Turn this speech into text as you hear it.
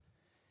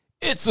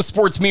It's the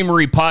Sports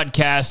Memory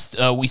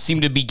Podcast. We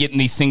seem to be getting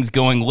these things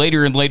going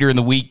later and later in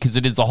the week because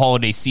it is the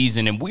holiday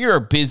season, and we are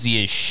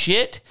busy as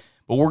shit,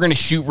 but we're going to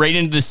shoot right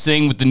into this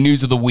thing with the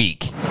news of the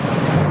week.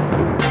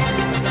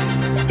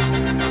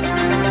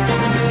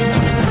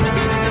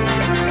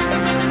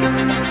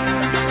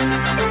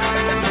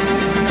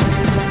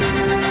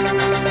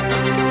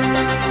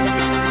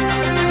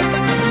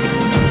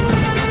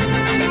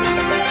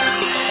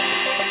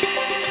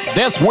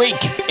 This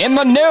week in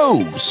the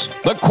news,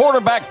 the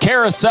quarterback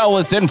carousel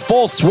is in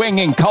full swing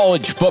in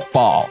college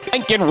football.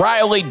 Lincoln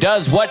Riley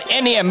does what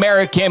any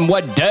American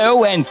would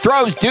do and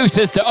throws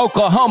deuces to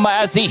Oklahoma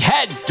as he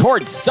heads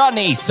towards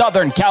sunny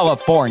Southern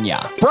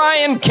California.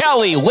 Brian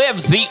Kelly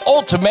lives the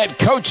ultimate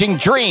coaching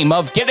dream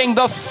of getting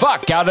the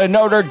fuck out of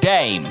Notre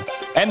Dame.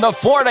 And the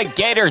Florida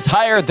Gators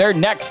hire their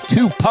next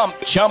two-pump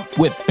chump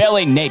with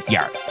Billy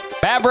Napier.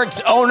 Mavericks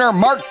owner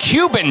Mark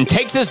Cuban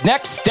takes his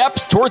next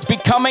steps towards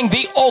becoming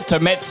the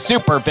ultimate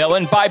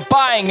supervillain by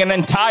buying an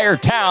entire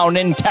town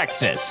in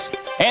Texas.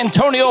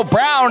 Antonio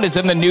Brown is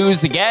in the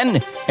news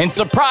again, and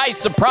surprise,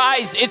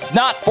 surprise, it's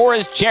not for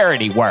his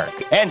charity work.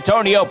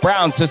 Antonio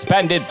Brown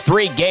suspended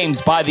 3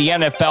 games by the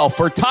NFL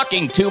for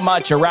talking too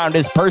much around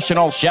his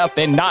personal chef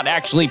and not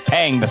actually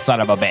paying the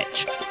son of a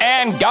bitch.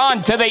 And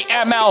gone to the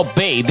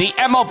MLB. The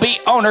MLB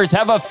owners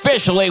have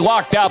officially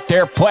locked out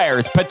their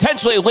players,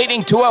 potentially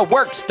leading to a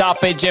work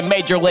stoppage in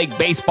Major League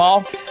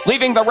Baseball,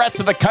 leaving the rest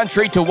of the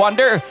country to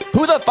wonder,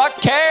 who the fuck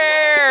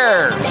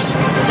cares?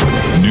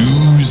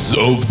 News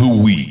of the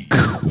week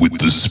with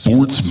the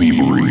Sports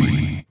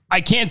Memory.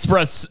 I can't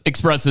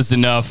express this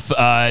enough. The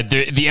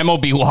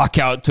MLB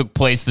lockout took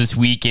place this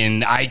week,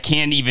 and I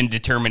can't even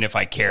determine if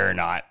I care or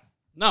not.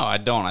 No, I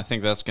don't. I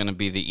think that's going to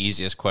be the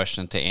easiest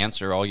question to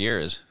answer all year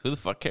is, who the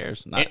fuck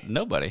cares?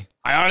 Nobody.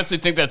 I honestly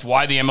think that's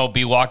why the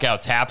MLB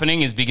lockout's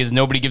happening, is because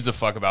nobody gives a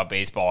fuck about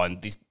baseball,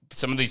 and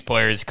some of these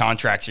players'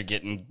 contracts are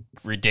getting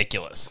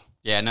ridiculous.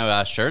 Yeah, no,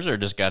 Scherzer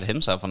just got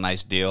himself a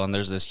nice deal, and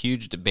there's this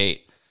huge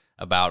debate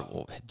about,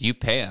 well, do you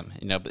pay him?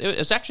 You know,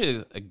 it's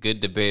actually a good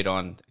debate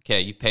on,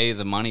 okay, you pay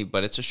the money,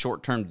 but it's a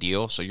short-term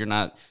deal, so you're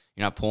not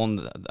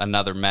pulling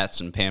another Mets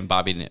and paying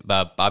Bobby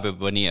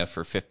Bonilla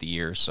for 50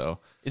 years. So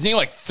isn't he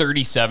like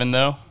 37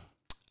 though?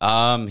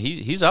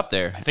 He's up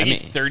there. I think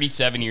he's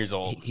 37 years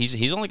old.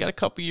 He's only got a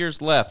couple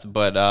years left,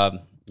 but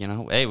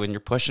hey, when you're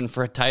pushing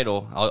for a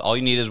title, all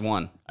you need is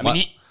one. I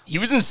mean, he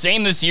was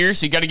insane this year,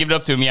 so you got to give it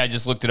up to him. Yeah, I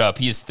just looked it up.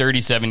 He is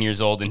 37 years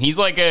old, and he's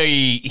like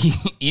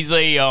he's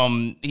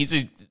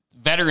a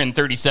veteran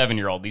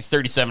 37-year-old. He's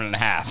 37 and a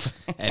half.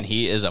 And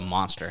he is a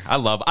monster. I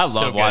love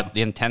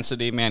the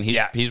intensity, man.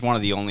 He's one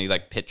of the only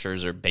like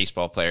pitchers or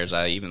baseball players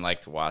I even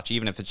like to watch.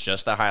 Even if it's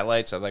just the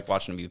highlights, I like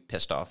watching him be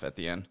pissed off at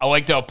the end. I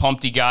liked how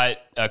pumped he got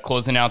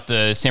closing out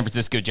the San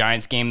Francisco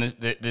Giants game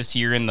this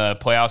year in the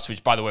playoffs,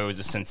 which, by the way, was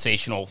a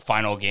sensational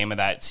final game of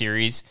that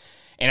series.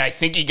 And I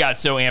think he got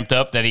so amped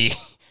up that he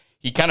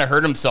kind of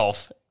hurt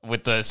himself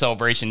with the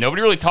celebration.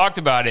 Nobody really talked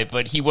about it,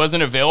 but he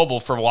wasn't available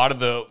for a lot of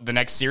the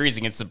next series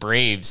against the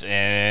Braves,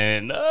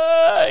 and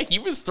he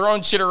was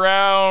throwing shit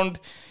around,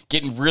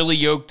 getting really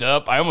yoked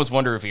up. I almost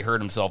wonder if he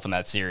hurt himself in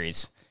that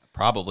series.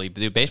 Probably.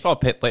 Dude, baseball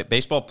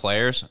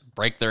players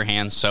break their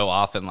hands so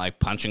often, like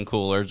punching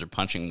coolers or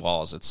punching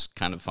walls. It's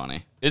kind of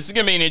funny. This is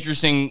going to be an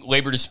interesting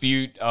labor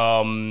dispute.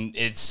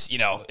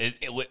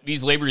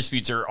 These labor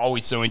disputes are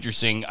always so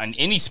interesting on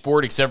any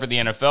sport except for the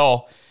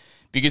NFL,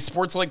 because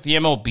sports like the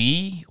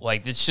MLB,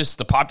 like, it's just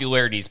the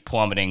popularity is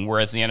plummeting,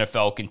 whereas the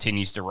NFL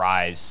continues to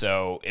rise.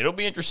 So it'll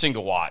be interesting to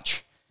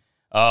watch.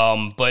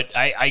 But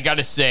I got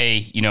to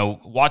say,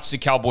 watch the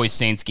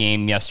Cowboys-Saints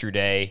game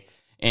yesterday.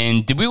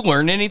 And did we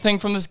learn anything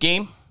from this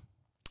game?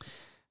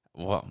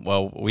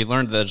 Well, we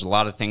learned there's a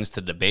lot of things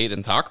to debate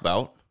and talk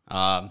about.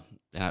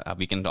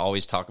 We can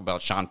always talk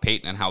about Sean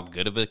Payton and how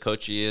good of a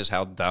coach he is,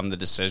 how dumb the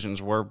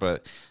decisions were,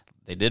 but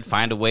they did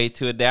find a way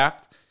to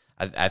adapt.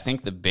 I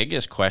think the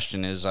biggest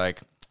question is,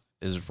 like,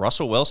 is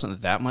Russell Wilson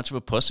that much of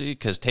a pussy?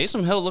 Because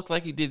Taysom Hill looked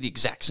like he did the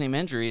exact same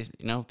injury,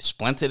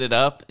 splinted it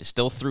up,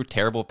 still threw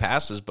terrible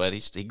passes, but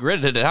he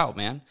gritted it out,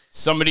 man.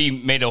 Somebody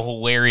made a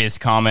hilarious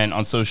comment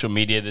on social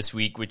media this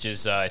week, which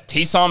is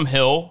Taysom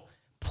Hill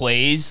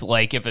plays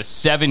like if a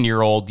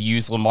 7-year-old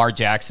used Lamar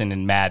Jackson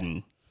in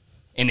Madden,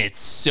 and it's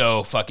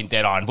so fucking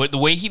dead on. But the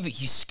way he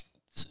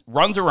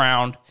runs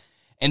around,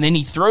 and then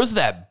he throws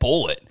that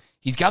bullet.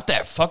 He's got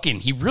that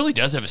he really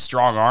does have a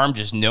strong arm,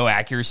 just no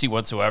accuracy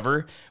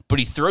whatsoever. But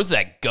he throws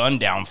that gun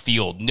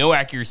downfield, no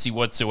accuracy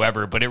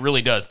whatsoever, but it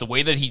really does. The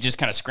way that he just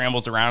kind of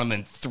scrambles around and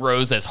then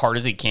throws as hard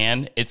as he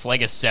can, it's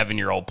like a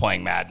 7-year-old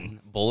playing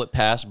Madden. Bullet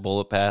pass,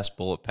 bullet pass,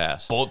 bullet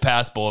pass. Bullet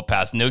pass, bullet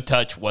pass, no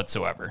touch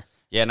whatsoever.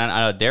 Yeah,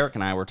 and Derek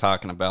and I were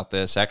talking about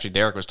this. Actually,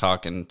 Derek was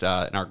talking in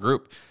our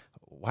group.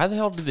 Why the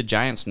hell do the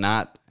Giants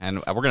not, and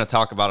we're going to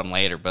talk about them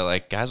later, but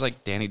like guys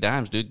like Danny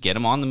Dimes, dude, get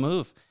him on the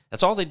move.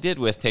 That's all they did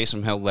with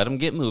Taysom Hill. Let him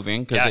get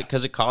moving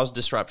because it caused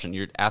disruption.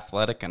 You're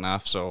athletic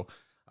enough. So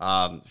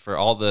for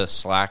all the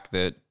slack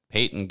that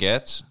Peyton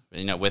gets,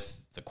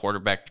 with the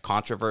quarterback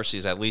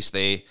controversies, at least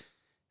they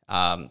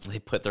They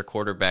put their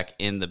quarterback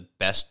in the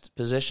best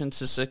position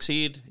to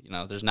succeed.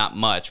 There's not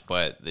much,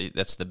 but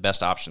that's the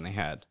best option they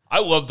had.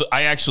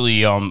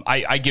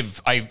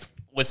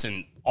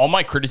 Listen, all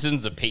my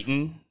criticisms of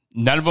Peyton,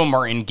 none of them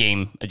are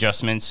in-game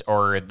adjustments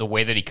or the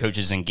way that he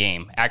coaches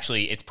in-game.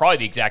 Actually, it's probably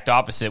the exact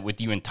opposite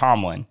with you and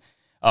Tomlin.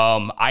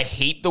 I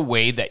hate the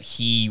way that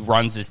he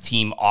runs his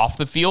team off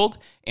the field,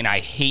 and I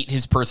hate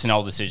his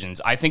personnel decisions.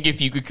 I think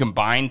if you could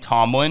combine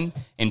Tomlin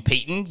and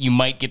Peyton, you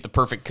might get the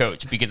perfect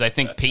coach, because I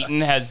think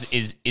Peyton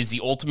is the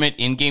ultimate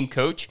in-game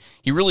coach.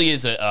 He really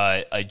is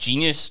a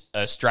genius,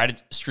 a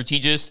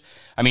strategist.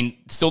 I mean,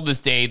 still to this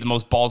day, the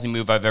most ballsy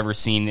move I've ever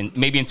seen, and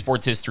maybe in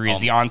sports history, is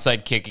the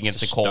onside kick against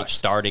the Colts.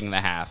 Starting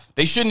the half.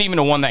 They shouldn't even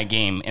have won that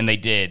game, and they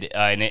did.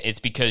 And it's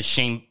because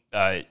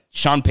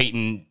Sean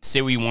Payton,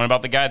 say what you want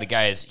about the guy. The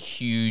guy has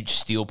huge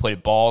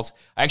steel-plated balls.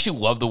 I actually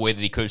love the way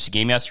that he coached the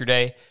game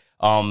yesterday.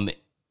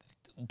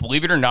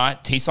 Believe it or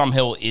not, Taysom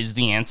Hill is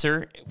the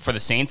answer for the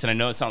Saints, and I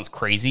know it sounds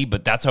crazy,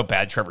 but that's how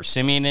bad Trevor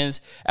Siemian is.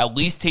 At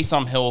least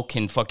Taysom Hill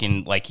can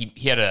fucking, like,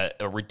 he had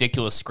a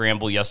ridiculous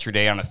scramble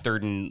yesterday on a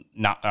third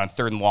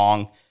and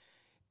long.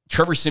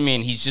 Trevor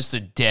Siemian, he's just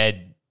a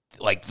dead,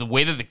 like, the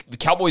way that the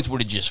Cowboys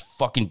would have just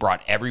fucking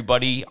brought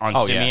everybody on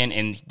Siemian,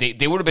 and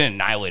they would have been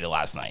annihilated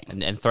last night.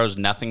 And throws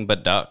nothing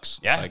but ducks.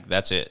 Yeah. Like,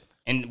 that's it.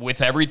 And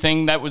with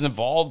everything that was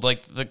involved,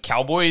 like, the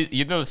Cowboys,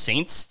 the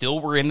Saints still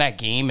were in that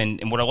game.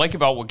 And what I like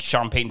about what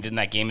Sean Payton did in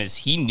that game is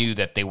he knew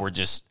that they were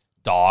just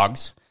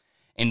dogs.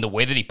 And the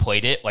way that he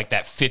played it, like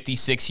that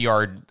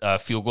 56-yard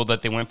field goal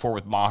that they went for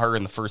with Maher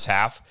in the first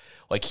half,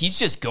 like, he's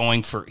just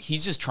trying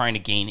to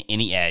gain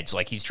any edge.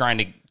 Like, he's trying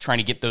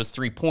to get those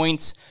 3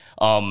 points.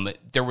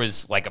 There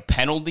was like a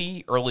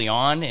penalty early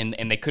on,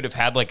 and they could have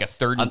had like a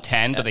 3rd and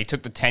 10, but they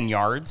took the 10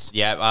 yards.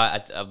 Yeah,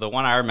 the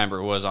one I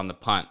remember was on the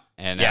punt.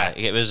 And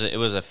it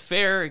was a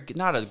fair,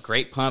 not a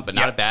great punt, but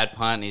not a bad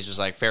punt. And he's just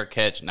like, fair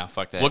catch. Now,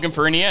 fuck that. Looking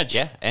for any edge.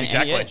 Yeah,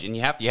 exactly. Any edge. And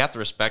you have to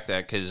respect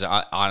that, because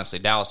honestly,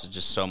 Dallas is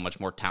just so much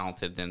more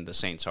talented than the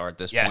Saints are at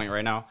this point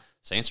right now.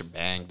 Saints are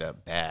banged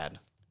up bad.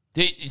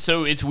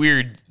 So it's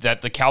weird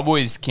that the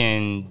Cowboys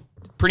can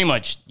pretty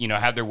much,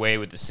 have their way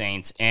with the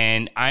Saints,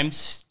 and I'm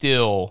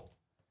still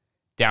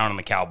down on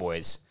the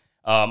Cowboys.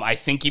 I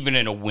think even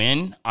in a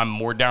win, I'm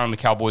more down on the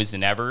Cowboys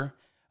than ever.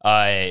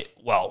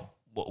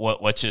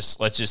 Let's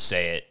just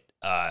say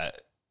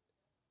it.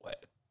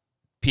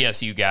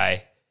 PSU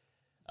guy.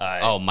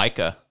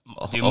 Micah.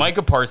 Dude,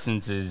 Micah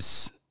Parsons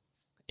is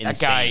insane. That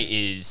guy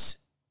is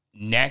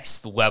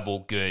next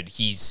level good.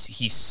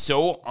 He's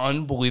so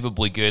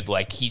unbelievably good.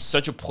 Like, he's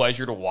such a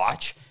pleasure to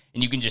watch,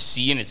 and you can just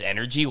see in his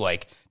energy,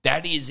 like,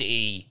 that is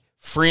a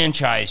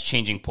franchise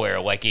changing player,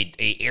 like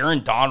a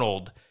Aaron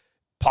Donald,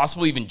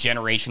 possibly even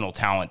generational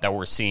talent that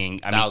we're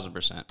seeing.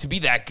 1,000%. To be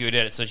that good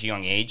at such a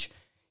young age,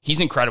 he's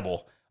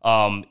incredible.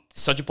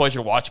 Such a pleasure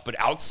to watch. But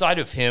outside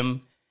of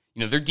him,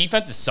 their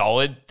defense is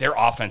solid. Their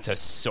offense has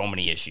so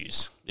many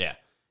issues.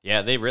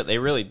 Yeah, they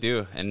really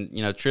do. And,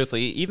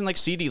 truthfully, even like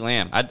CeeDee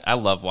Lamb, I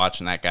love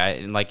watching that guy.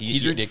 And like,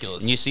 he's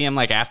ridiculous. And you see him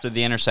like after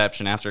the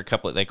interception, after a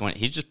couple of,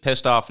 he's just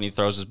pissed off and he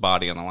throws his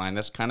body on the line.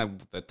 That's kind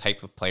of the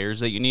type of players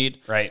that you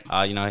need. Right.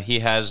 He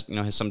has,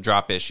 some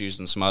drop issues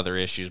and some other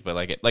issues, but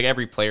like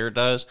every player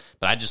does.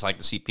 But I just like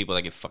to see people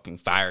that get fucking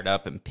fired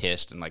up and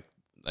pissed and like,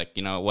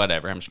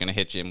 whatever, I'm just going to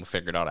hit you and we'll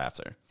figure it out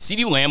after.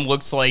 CeeDee Lamb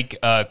looks like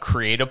a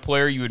creative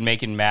player you would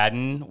make in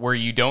Madden, where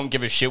you don't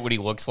give a shit what he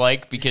looks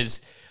like,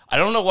 because I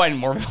don't know why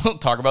more people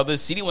talk about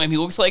this. CeeDee Lamb, he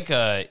looks like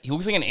an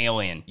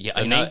alien.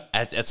 Yeah,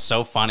 it's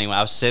so funny. When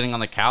I was sitting on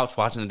the couch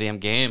watching the damn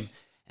game,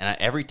 and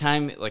every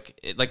time, like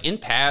in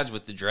pads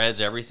with the dreads,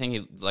 everything,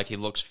 he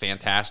looks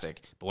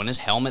fantastic. But when his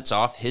helmet's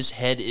off, his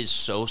head is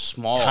so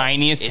small.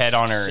 Tiniest head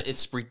on earth.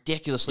 It's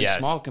ridiculously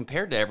small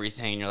compared to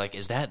everything. And you're like,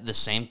 is that the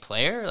same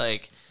player?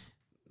 Like,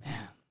 man.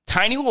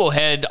 Tiny little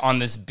head on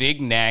this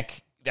big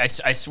neck. I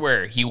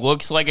swear, he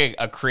looks like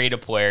a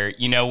creative player.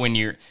 When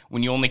you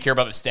only care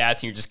about the stats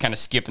and you're just kind of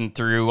skipping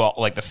through all,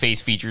 like, the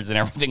face features and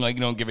everything, like,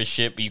 you don't give a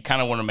shit, but you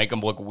kind of want to make him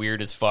look weird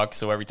as fuck.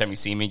 So every time you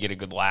see him, you get a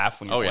good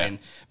laugh when you're playing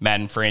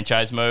Madden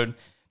franchise mode.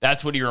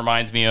 That's what he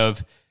reminds me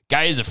of.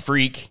 Guy is a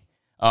freak.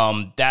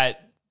 That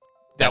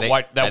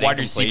wide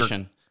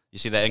receiver. You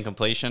see that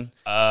incompletion?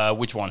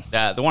 Which one?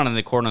 The one in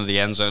the corner of the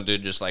end zone,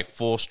 dude, just like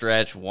full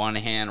stretch, one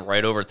hand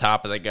right over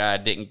top of the guy,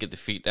 didn't get the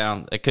feet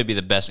down. It could be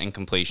the best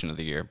incompletion of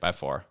the year by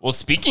far. Well,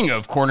 speaking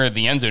of corner of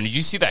the end zone, did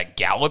you see that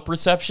Gallup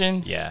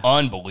reception? Yeah.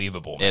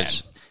 Unbelievable, man.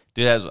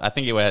 I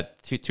think he had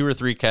two or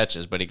three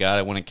catches, but he got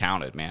it when it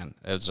counted, man.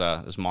 It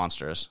was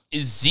monstrous.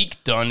 Is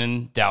Zeke done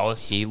in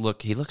Dallas? He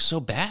looks so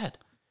bad.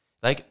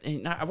 Like,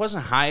 I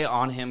wasn't high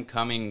on him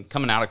coming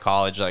out of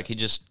college. Like, he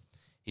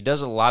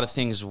does a lot of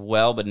things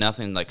well, but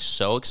nothing like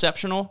so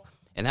exceptional.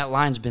 And that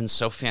line's been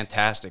so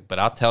fantastic. But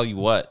I'll tell you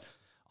what,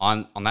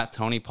 on that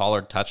Tony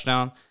Pollard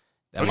touchdown,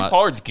 Tony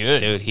Pollard's good,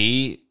 dude.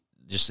 He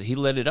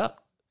lit it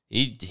up.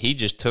 He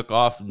just took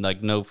off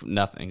like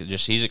nothing.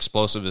 Just he's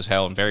explosive as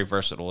hell and very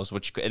versatile.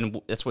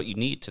 And that's what you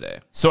need today.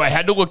 So I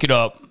had to look it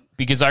up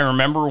because I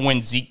remember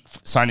when Zeke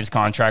signed his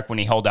contract when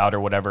he held out or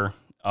whatever.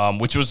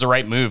 which was the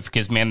right move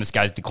because, man, this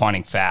guy's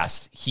declining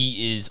fast.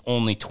 He is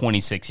only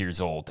 26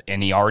 years old,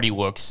 and he already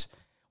looks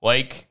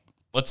like,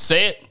 let's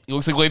say it, he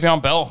looks like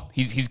Le'Veon Bell.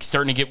 He's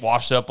starting to get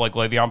washed up like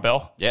Le'Veon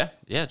Bell. Yeah,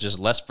 just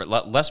less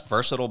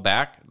versatile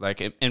back.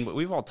 Like, and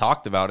we've all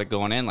talked about it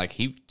going in. Like,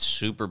 he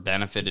super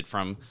benefited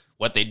from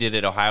what they did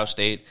at Ohio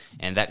State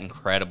and that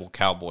incredible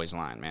Cowboys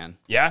line, man.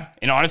 Yeah,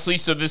 and honestly,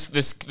 so this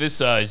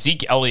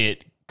Zeke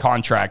Elliott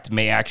contract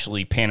may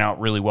actually pan out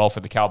really well for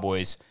the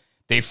Cowboys.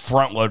 They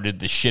front-loaded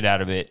the shit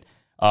out of it.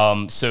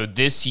 So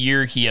this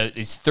year he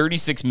is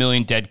 $36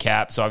 million dead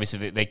cap. So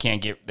obviously they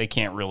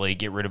can't really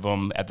get rid of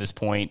him at this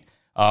point.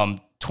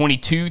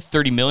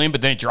 $30 million,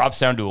 but then it drops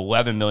down to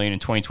 $11 million in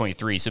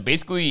 2023. So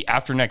basically,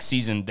 after next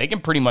season, they can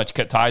pretty much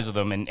cut ties with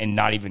him and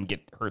not even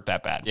get hurt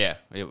that bad. Yeah,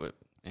 it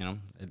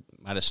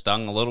might have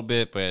stung a little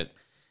bit, but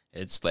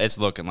it's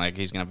looking like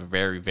he's gonna have a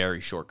very,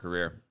 very short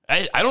career.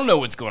 I don't know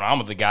what's going on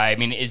with the guy. I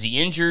mean, is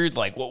he injured?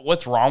 Like,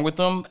 what's wrong with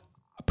him?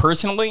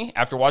 Personally,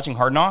 after watching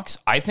Hard Knocks,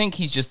 I think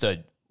he's just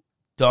a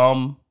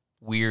dumb,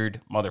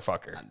 weird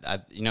motherfucker.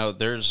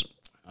 There's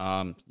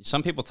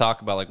some people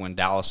talk about like when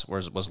Dallas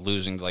was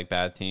losing to like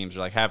bad teams or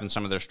like having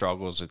some of their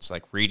struggles. It's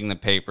like reading the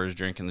papers,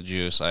 drinking the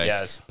juice,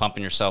 like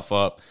pumping yourself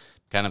up.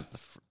 Kind of,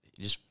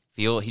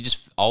 he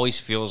just always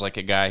feels like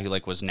a guy who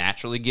like was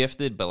naturally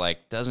gifted, but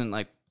like doesn't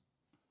like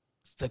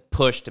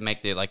push to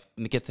make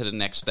get to the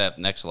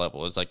next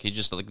level. It's like he's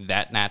just like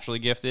that naturally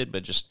gifted,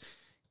 but just.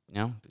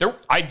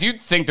 I do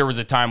think there was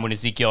a time when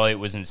Ezekiel Elliott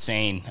was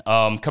insane.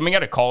 Coming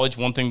out of college,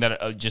 one thing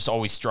that just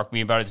always struck me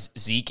about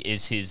Zeke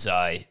is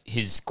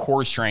his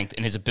core strength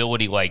and his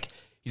ability. Like,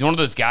 he's one of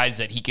those guys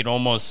that he can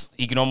almost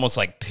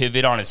like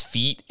pivot on his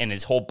feet, and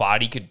his whole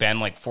body could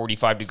bend like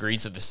 45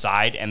 degrees to the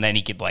side, and then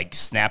he could like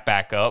snap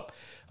back up.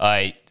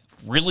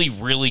 Really,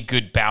 really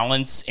good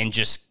balance, and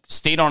just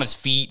stayed on his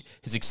feet.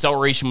 His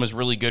acceleration was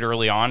really good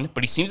early on,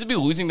 but he seems to be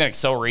losing that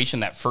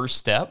acceleration, that first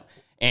step,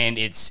 and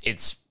it's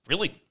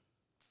really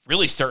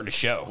starting to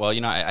show. Well,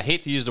 I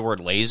hate to use the word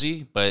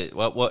lazy, but it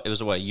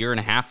was a year and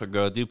a half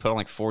ago, dude put on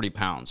like 40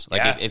 pounds.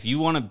 Like, if you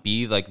want to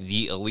be like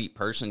the elite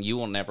person, you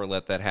will never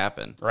let that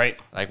happen. Right.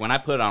 Like, when I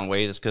put on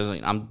weight, it's because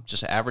I'm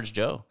just average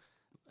Joe.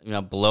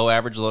 Below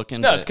average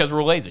looking. No, it's because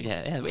we're lazy.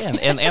 Yeah,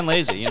 and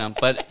lazy.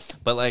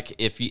 But like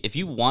if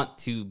you want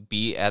to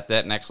be at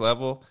that next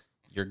level,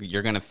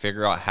 you're gonna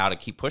figure out how to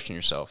keep pushing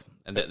yourself.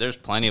 And there's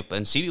plenty of.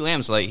 And CeeDee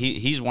Lamb's like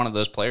he's one of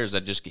those players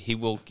that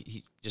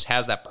he just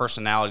has that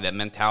personality, that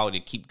mentality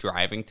to keep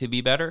driving to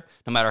be better,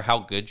 no matter how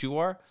good you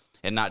are,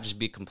 and not just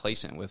be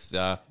complacent with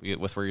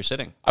where you're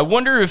sitting. I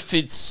wonder if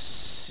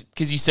it's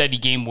because you said he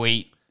gained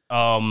weight.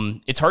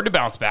 It's hard to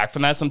bounce back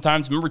from that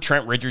sometimes. Remember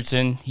Trent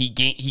Richardson? He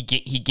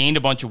gained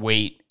a bunch of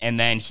weight, and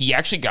then he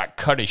actually got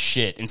cut as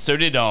shit. And so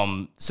did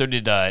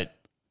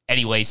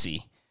Eddie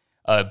Lacy.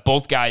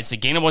 Both guys, they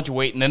gained a bunch of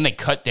weight, and then they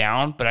cut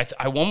down. But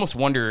I almost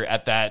wonder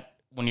at that,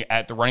 when you're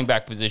at the running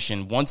back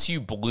position, once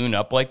you balloon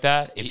up like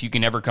that, if you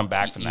can ever come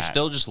back from that. You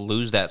still just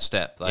lose that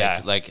step.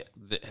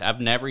 I've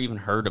never even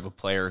heard of a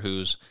player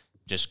who's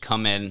just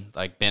come in,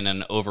 like been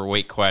an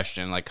overweight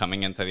question, like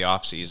coming into the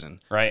offseason.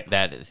 Right.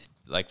 That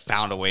like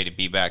found a way to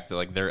be back to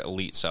like their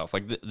elite self.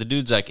 Like the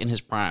dude's like in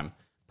his prime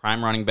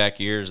running back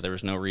years, there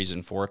was no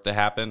reason for it to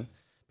happen.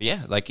 But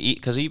yeah, like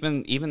because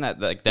even that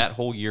like that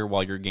whole year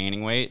while you're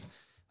gaining weight,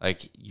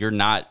 like you're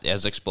not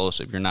as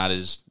explosive, you're not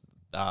as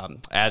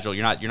agile,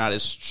 you're not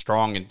as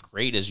strong and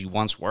great as you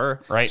once were.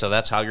 Right. So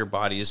that's how your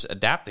body is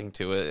adapting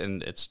to it,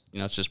 and it's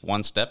it's just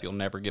one step you'll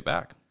never get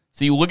back.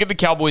 So you look at the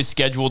Cowboys'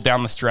 schedule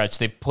down the stretch.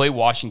 They play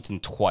Washington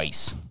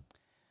twice.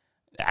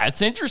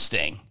 That's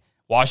interesting.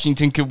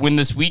 Washington could win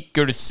this week,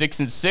 go to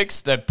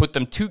 6-6. That put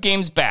them 2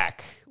 games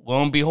back.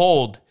 Lo and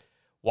behold,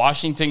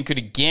 Washington could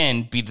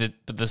again be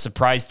the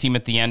surprise team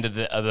at the end of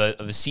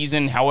the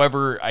season.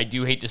 However, I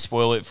do hate to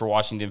spoil it for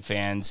Washington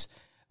fans.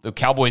 The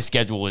Cowboys'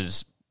 schedule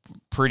is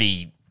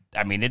pretty.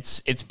 I mean,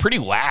 it's pretty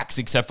lax,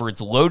 except for it's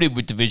loaded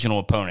with divisional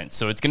opponents.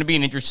 So it's going to be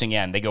an interesting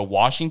end. They go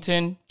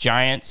Washington,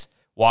 Giants,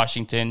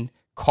 Washington,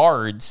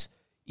 Cards,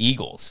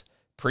 Eagles.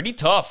 Pretty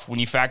tough when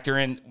you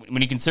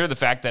consider the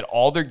fact that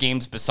all their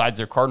games besides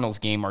their Cardinals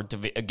game are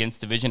against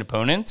division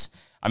opponents.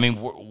 I mean,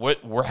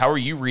 how are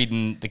you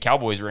reading the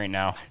Cowboys right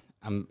now?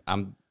 I'm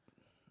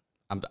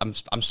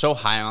so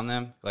high on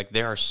them. Like,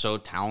 they are so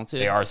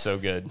talented. They are so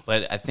good.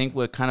 But I think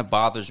what kind of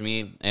bothers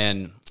me,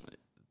 and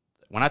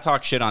when I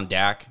talk shit on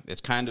Dak,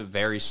 it's kind of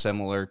very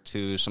similar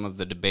to some of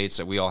the debates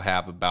that we all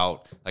have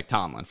about, like,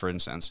 Tomlin, for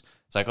instance.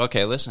 It's like,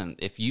 okay, listen,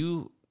 if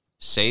you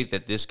say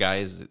that this guy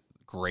is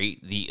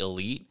great, the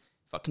elite,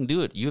 fucking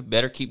do it. You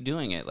better keep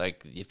doing it.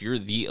 Like, if you're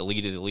the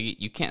elite of the elite,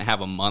 you can't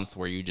have a month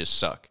where you just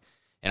suck.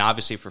 And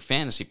obviously, for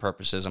fantasy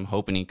purposes, I'm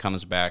hoping he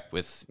comes back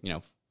with,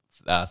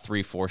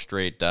 3-4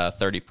 straight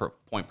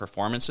 30-point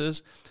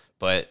performances.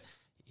 But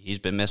he's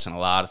been missing a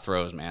lot of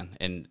throws, man.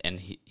 And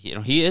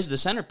he is the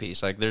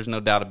centerpiece. Like, there's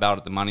no doubt about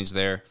it. The money's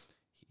there.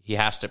 He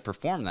has to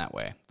perform that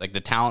way. Like,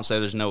 the talent's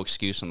there. There's no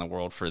excuse in the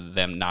world for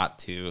them not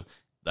to,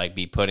 like,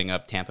 be putting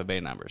up Tampa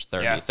Bay numbers,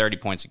 30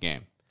 points a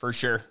game. For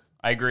sure.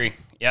 I agree.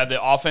 Yeah, the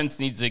offense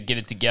needs to get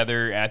it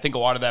together, and I think a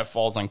lot of that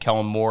falls on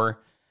Kellen Moore.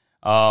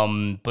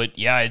 But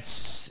yeah,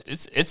 it's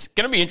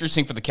going to be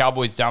interesting for the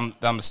Cowboys down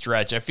the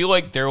stretch. I feel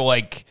like they're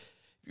like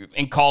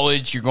in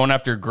college, you're going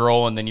after a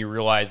girl and then you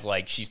realize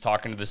like she's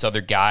talking to this other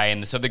guy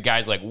and this other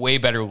guy's like way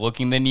better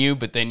looking than you,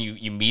 but then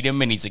you meet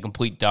him and he's a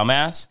complete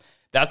dumbass.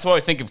 That's what I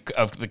think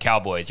of the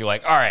Cowboys. You're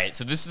like, all right,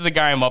 so this is the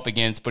guy I'm up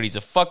against, but he's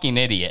a fucking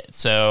idiot.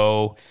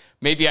 So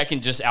maybe I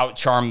can just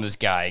out-charm this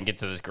guy and get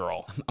to this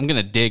girl. I'm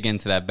going to dig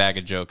into that bag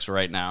of jokes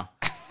right now.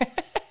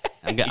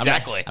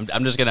 Exactly.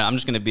 I'm just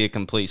gonna be a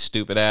complete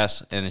stupid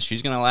ass, and then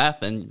she's gonna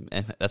laugh, and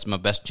that's my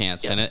best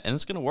chance, and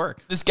it's gonna work.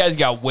 This guy's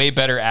got way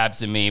better abs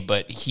than me,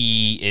 but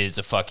he is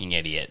a fucking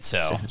idiot. So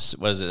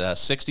what is it?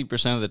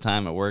 60% of the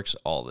time it works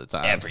all the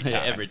time. Every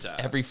time. Every time.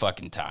 Every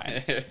fucking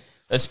time.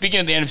 Speaking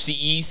of the NFC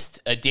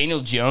East, Daniel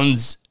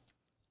Jones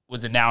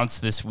was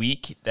announced this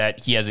week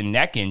that he has a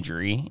neck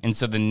injury, and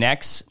so the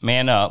next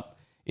man up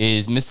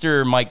is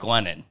Mr. Mike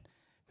Glennon,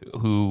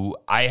 who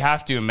I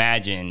have to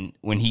imagine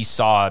when he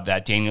saw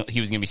that he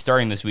was going to be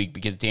starting this week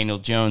because Daniel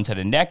Jones had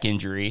a neck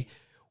injury,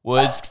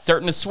 was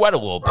starting to sweat a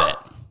little bit.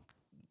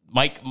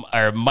 Mike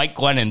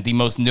Glennon, the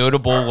most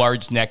notable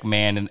large neck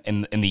man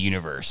in the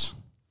universe.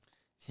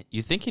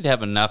 You think he'd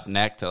have enough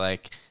neck to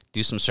like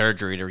do some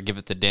surgery to give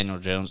it to Daniel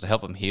Jones to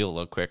help him heal a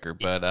little quicker,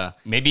 but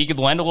maybe he could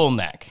lend a little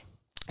neck.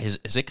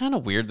 Is it kind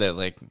of weird that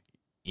like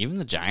even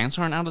the Giants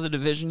aren't out of the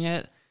division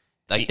yet?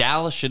 Like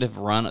Dallas should have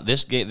run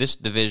this game. This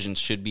division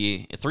should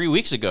be 3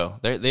 weeks ago.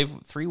 They've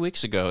 3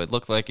 weeks ago. It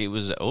looked like it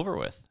was over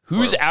with.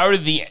 Who's out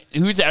of the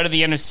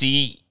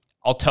NFC?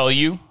 I'll tell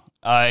you.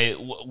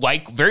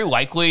 Very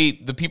likely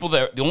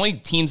the only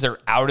teams that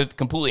are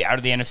completely out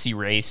of the NFC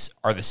race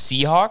are the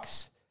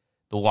Seahawks,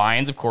 the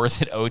Lions, of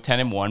course, at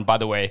 0-10-1. By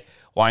the way,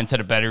 Lions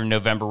had a better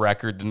November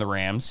record than the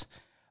Rams.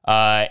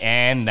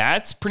 And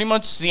that's pretty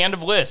much the end of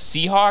the list.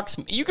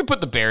 Seahawks, you could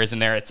put the Bears in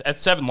there. It's at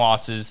 7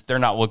 losses. They're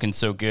not looking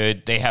so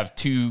good. They have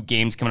 2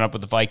 games coming up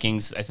with the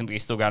Vikings. I think they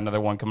still got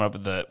another one coming up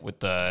with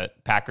the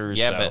Packers.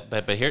 Yeah, so.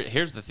 but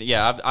here's the thing.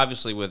 Yeah,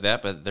 obviously with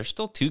that, but they're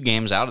still 2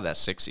 games out of that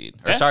 6 seed.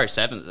 Or sorry,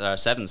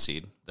 7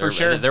 seed. For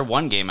sure, they're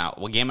 1 game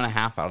out, 1 game and a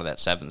half out of that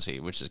 7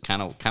 seed, which is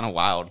kind of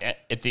wild.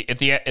 If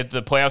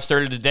the playoffs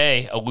started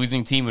today, a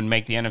losing team would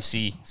make the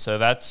NFC. So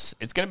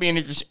it's going to be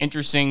an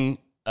interesting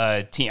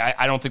team.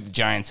 I don't think the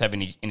Giants have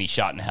any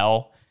shot in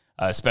hell,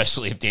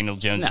 especially if Daniel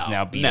Jones is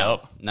now beat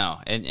up. No,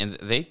 and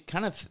they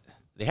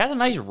had a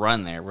nice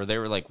run there where they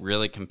were like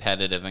really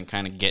competitive and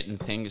kind of getting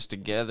things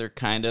together,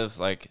 kind of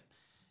like.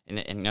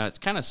 And you know, it's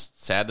kind of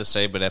sad to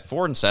say, but at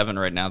 4-7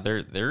 right now,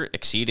 they're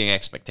exceeding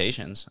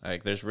expectations.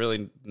 Like, there's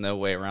really no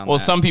way around that. Well,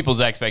 some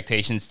people's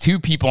expectations. 2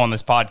 people on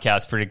this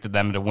podcast predicted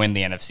them to win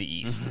the NFC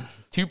East.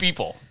 2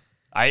 people.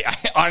 I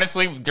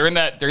honestly, during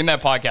that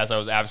podcast, I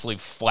was absolutely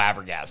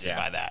flabbergasted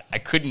by that. I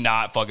could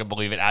not fucking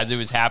believe it as it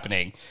was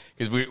happening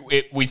because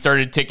we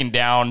started ticking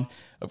down.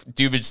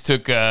 Dubich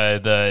took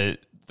the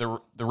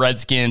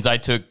Redskins. I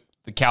took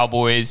the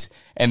Cowboys,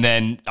 and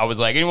then I was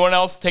like, anyone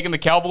else taking the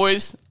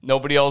Cowboys?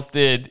 Nobody else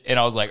did, and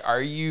I was like,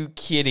 are you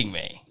kidding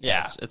me?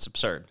 Yeah, it's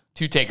absurd.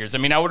 2 takers. I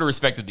mean, I would have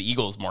respected the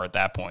Eagles more at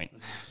that point.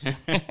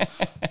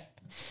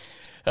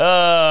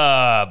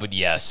 But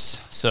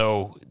yes,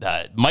 so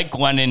Mike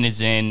Glennon is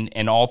in,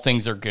 and all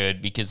things are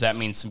good because that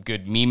means some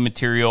good meme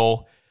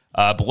material.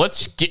 But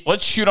let's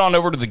shoot on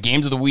over to the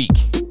games of the week.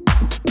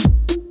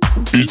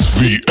 It's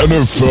the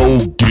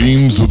NFL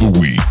Games of the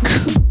Week.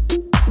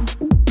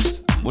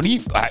 What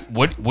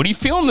are you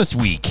feeling this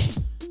week?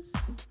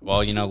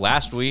 Well, you know,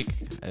 last week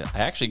I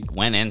actually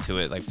went into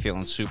it like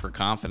feeling super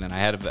confident. I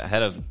had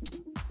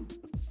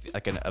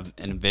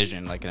an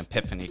vision, like an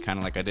epiphany, kind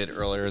of like I did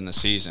earlier in the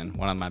season.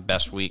 One of my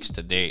best weeks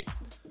to date.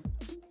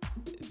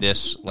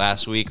 This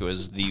last week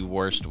was the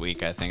worst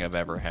week I think I've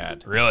ever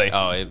had. Really?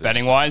 Oh,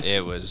 betting wise,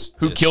 it was.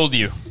 Who killed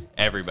you?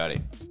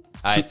 Everybody.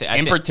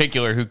 In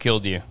particular, who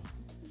killed you?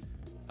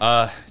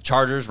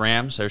 Chargers,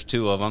 Rams. There's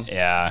 2 of them.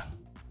 Yeah.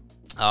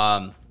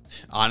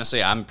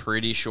 Honestly, I'm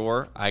pretty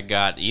sure I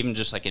got, even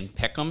just like in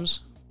pick'ems,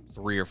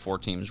 3 or 4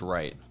 teams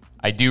right.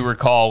 I do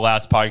recall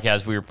last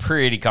podcast we were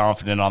pretty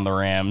confident on the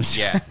Rams.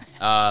 Yeah.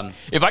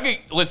 If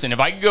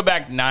I could go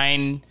back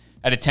 9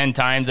 out of 10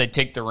 times, I'd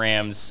take the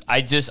Rams.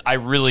 I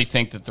really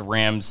think that the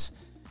Rams,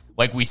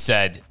 like we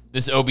said,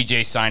 this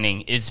OBJ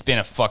signing, it's been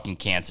a fucking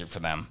cancer for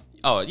them.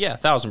 Oh, yeah,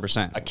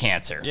 1,000%. A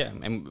cancer. Yeah,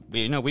 and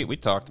we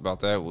talked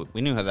about that.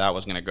 We knew how that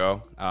was going to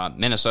go.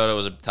 Minnesota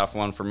was a tough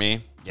one for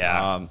me.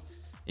 Yeah.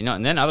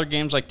 And then other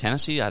games like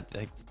Tennessee,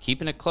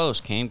 keeping it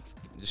close,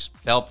 just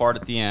fell apart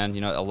at the end.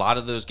 You know, a lot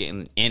of those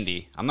games,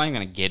 Indy, I'm not even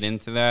going to get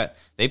into that.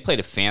 They played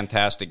a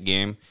fantastic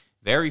game.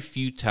 Very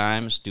few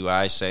times do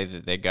I say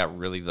that they got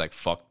really like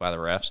fucked by the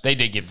refs. They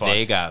did get fucked.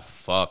 They got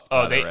fucked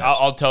by the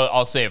refs.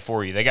 I'll say it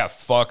for you. They got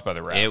fucked by the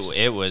refs.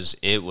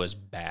 It was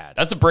bad.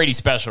 That's a Brady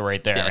special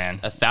right there, man.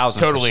 1,000%.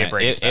 Totally a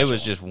Brady special. It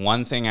was just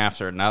one thing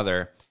after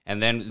another.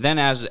 And then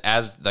as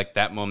like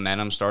that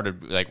momentum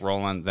started like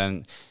rolling,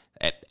 then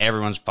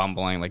everyone's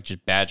fumbling, like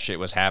just bad shit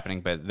was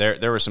happening. But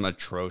there were some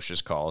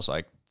atrocious calls,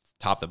 like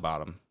top to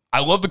bottom.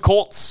 I love the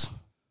Colts.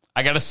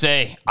 I got to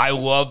say, I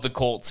love the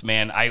Colts,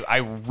 man. I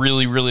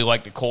really, really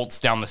like the Colts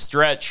down the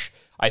stretch.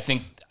 I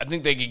think I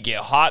think they could get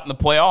hot in the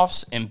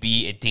playoffs and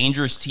be a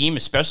dangerous team,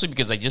 especially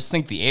because I just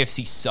think the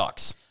AFC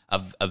sucks.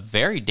 A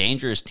very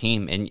dangerous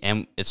team,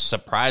 and it's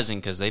surprising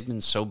because they've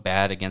been so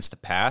bad against the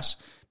pass,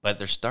 but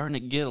they're starting to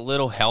get a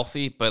little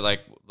healthy. But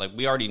like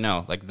we already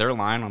know, like their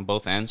line on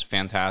both ends,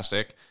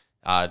 fantastic.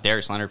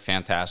 Darius Leonard,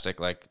 fantastic.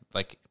 Like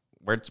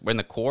we're in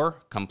the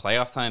core. Come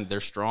playoff time, they're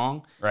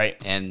strong, right?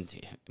 And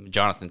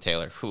Jonathan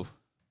Taylor, whew,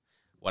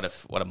 what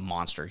a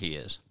monster he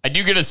is. I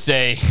do gotta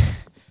say,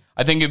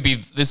 I think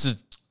this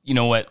is, you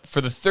know what?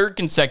 For the third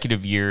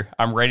consecutive year,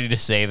 I'm ready to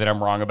say that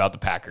I'm wrong about the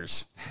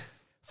Packers.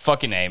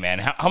 Fucking A, man.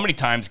 How many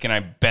times can I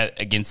bet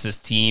against this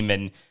team?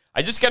 And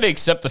I just got to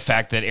accept the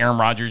fact that Aaron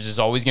Rodgers is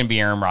always going to be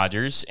Aaron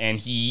Rodgers. And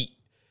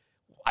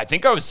I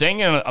think I was saying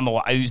it it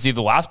was either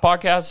the last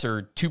podcast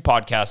or 2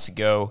 podcasts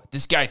ago,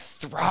 this guy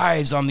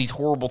thrives on these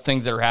horrible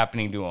things that are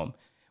happening to him.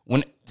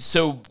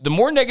 So the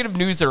more negative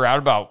news that are out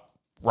about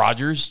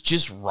Rodgers,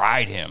 just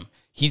ride him.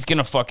 He's going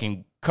to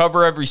fucking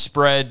cover every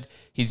spread.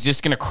 He's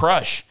just going to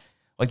crush.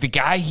 Like the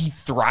guy, he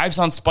thrives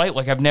on spite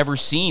like I've never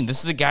seen.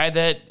 This is a guy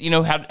that,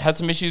 had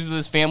some issues with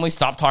his family,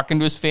 stopped talking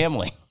to his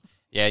family.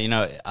 Yeah,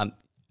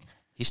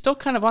 he's still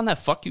kind of on that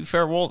fuck you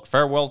farewell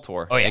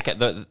tour. Oh, yeah.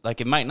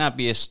 Like it might not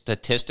be as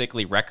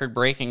statistically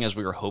record-breaking as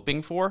we were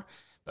hoping for,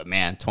 but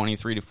man,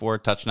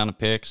 23-4, touchdown to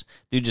picks.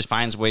 Dude just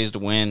finds ways to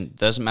win.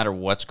 Doesn't matter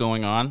what's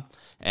going on.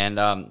 And,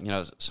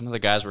 some of the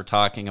guys were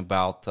talking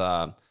about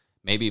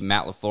maybe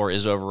Matt LaFleur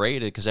is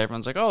overrated because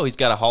everyone's like, oh, he's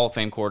got a Hall of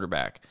Fame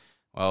quarterback.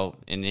 Well,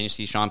 and then you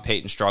see Sean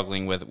Payton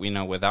struggling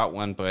without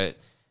one, but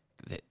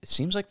it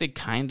seems like they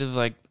kind of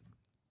like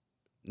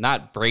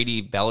not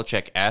Brady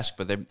Belichick-esque,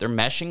 but they're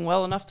meshing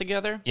well enough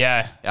together.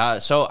 Yeah.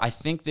 So I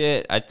think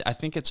that I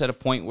think it's at a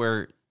point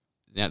where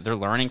they're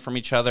learning from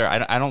each other.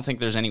 I don't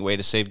think there's any way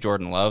to save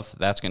Jordan Love.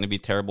 That's going to be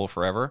terrible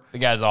forever. The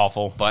guy's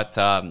awful. But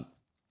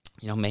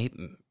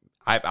maybe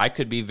I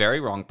could be very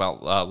wrong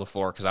about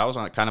LaFleur because I was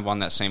kind of on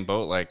that same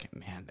boat. Like,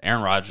 man,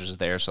 Aaron Rodgers is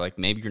there, so like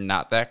maybe you're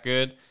not that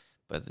good.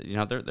 But,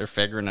 they're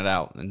figuring it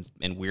out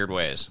in weird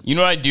ways. You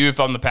know what I'd do if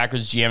I'm the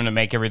Packers GM to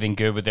make everything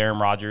good with Aaron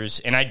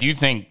Rodgers? And I do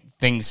think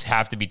things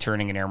have to be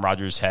turning in Aaron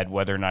Rodgers' head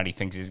whether or not he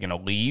thinks he's going to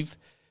leave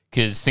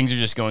because things are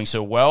just going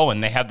so well,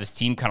 and they have this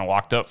team kind of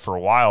locked up for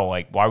a while.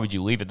 Like, why would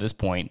you leave at this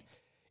point?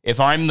 If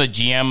I'm the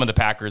GM of the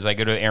Packers, I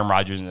go to Aaron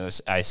Rodgers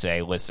and I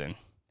say, listen,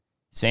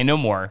 say no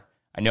more.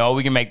 I know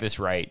we can make this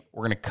right.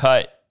 We're going to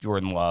cut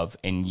Jordan Love,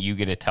 and you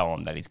get to tell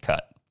him that he's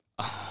cut.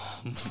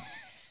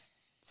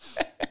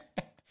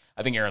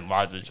 I think Aaron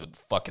Rodgers would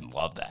fucking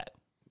love that.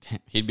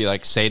 He'd be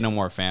like, "Say no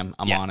more, fam.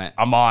 I'm on it.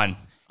 I'm on."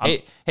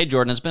 Hey,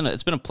 Jordan.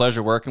 It's been a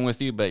pleasure working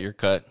with you, but you're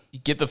cut.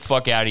 Get the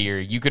fuck out of here.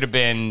 You could have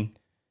been,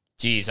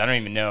 I don't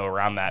even know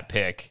around that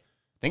pick.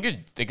 I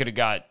think they could have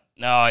got.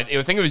 No, I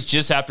think it was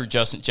just after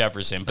Justin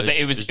Jefferson, but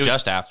it was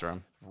just after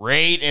him.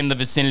 Right in the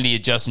vicinity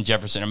of Justin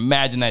Jefferson.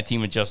 Imagine that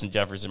team with Justin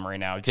Jefferson right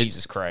now.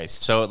 Jesus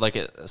Christ. So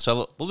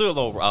we'll do a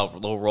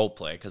little role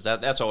play because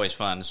that's always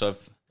fun. So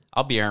if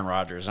I'll be Aaron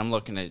Rodgers, I'm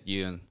looking at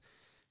you and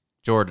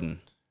Jordan,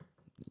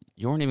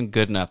 you weren't even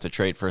good enough to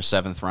trade for a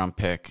 7th-round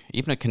pick,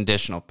 even a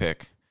conditional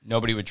pick.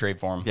 Nobody would trade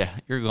for him. Yeah,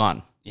 you're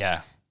gone.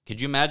 Yeah.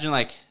 Could you imagine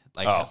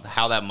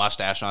how that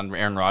mustache on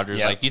Aaron Rodgers?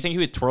 Yep. Like, do you think he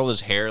would twirl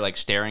his hair like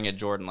staring at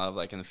Jordan Love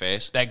like in the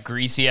face? That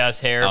greasy ass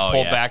hair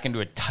pulled back into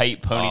a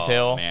tight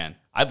ponytail. Oh, man.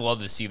 I'd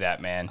love to see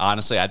that, man.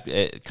 Honestly,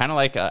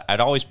 I'd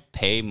always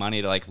pay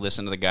money to like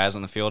listen to the guys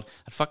on the field.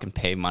 I'd fucking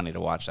pay money to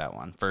watch that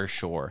one for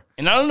sure.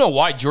 And I don't know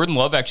why Jordan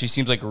Love actually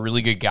seems like a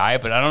really good guy,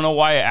 but I don't know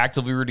why I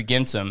actively root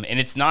against him. And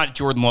it's not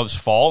Jordan Love's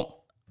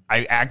fault.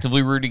 I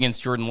actively root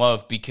against Jordan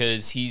Love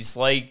because he's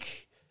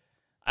like,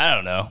 I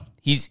don't know.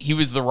 He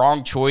was the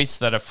wrong choice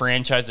that a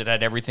franchise that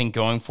had everything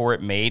going for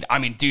it made. I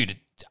mean, dude,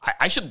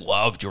 I should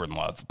love Jordan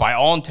Love. By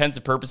all intents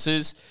and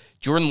purposes,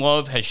 Jordan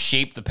Love has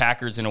shaped the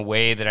Packers in a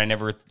way that I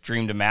never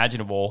dreamed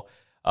imaginable,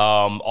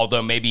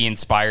 although maybe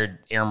inspired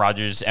Aaron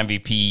Rodgers'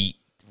 MVP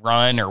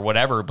run or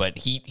whatever, but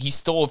he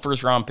stole a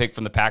first-round pick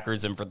from the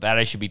Packers, and for that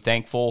I should be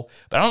thankful.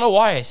 But I don't know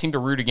why I seem to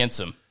root against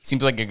him. He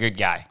seems like a good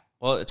guy.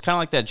 Well, it's kind of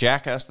like that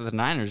jackass that the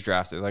Niners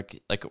drafted.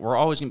 Like we're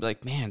always going to be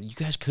like, man, you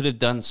guys could have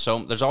done so.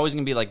 There's always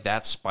going to be like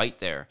that spite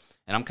there.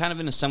 And I'm kind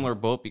of in a similar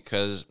boat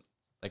because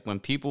like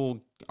when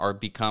people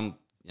become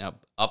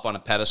up on a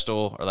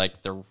pedestal or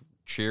like they're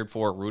cheered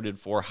for, rooted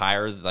for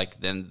higher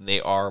like than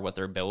they are what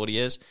their ability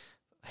is,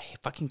 I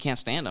fucking can't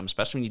stand them,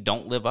 especially when you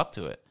don't live up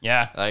to it.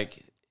 Yeah,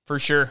 like for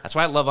sure. That's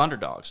why I love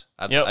underdogs.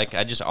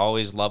 I just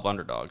always love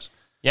underdogs.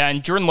 Yeah,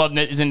 and Jordan Love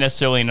isn't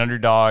necessarily an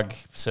underdog,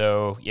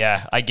 so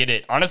yeah, I get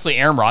it. Honestly,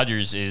 Aaron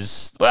Rodgers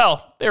is,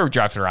 well, they were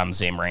drafted around the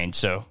same range,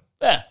 so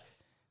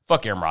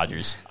fuck Aaron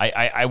Rodgers.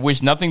 I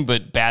wish nothing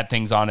but bad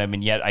things on him,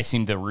 and yet I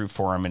seem to root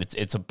for him, and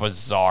it's a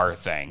bizarre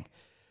thing.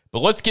 But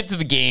let's get to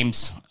the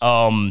games.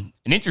 An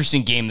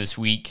interesting game this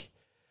week.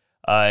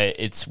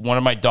 It's one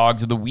of my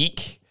dogs of the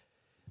week.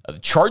 The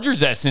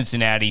Chargers at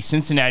Cincinnati.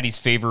 Cincinnati's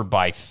favored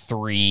by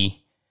 3.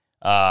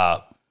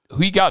 Who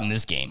you got in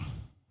this game?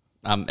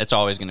 It's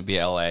always going to be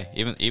LA,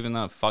 even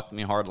though it fucked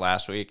me hard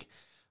last week.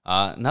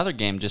 Another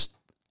game, just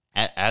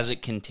as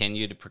it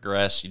continued to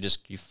progress,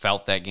 you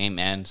felt that game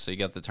end, so you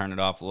got to turn it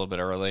off a little bit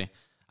early.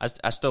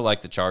 I still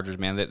like the Chargers,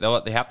 man.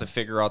 They have to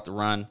figure out the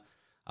run.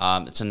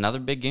 It's another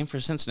big game for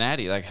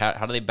Cincinnati. Like,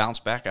 how do they bounce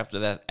back after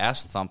that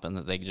ass thumping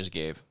that they just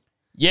gave?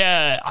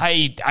 Yeah,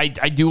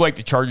 I do like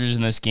the Chargers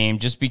in this game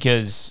just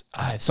because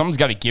someone's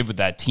got to give with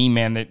that team,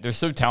 man. They're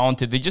so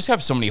talented. They just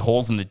have so many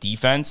holes in the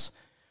defense.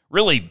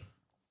 Really,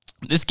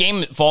 this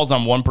game falls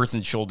on one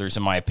person's shoulders,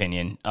 in my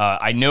opinion.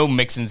 I know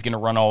Mixon's going to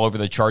run all over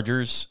the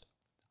Chargers.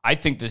 I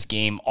think this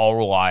game all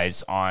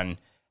relies on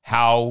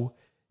how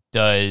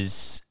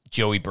does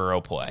Joey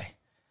Burrow play.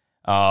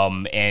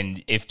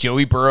 And if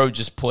Joey Burrow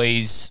just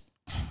plays,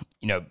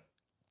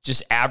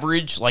 just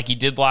average like he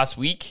did last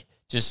week,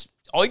 just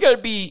all you got to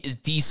be is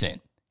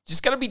decent.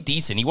 Just got to be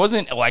decent. He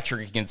wasn't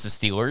electric against the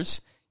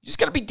Steelers. You just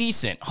got to be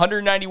decent.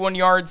 191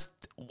 yards,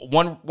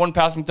 one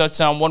passing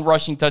touchdown, one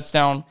rushing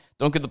touchdown.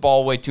 Don't get the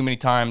ball away too many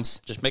times.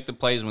 Just make the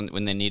plays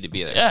when they need to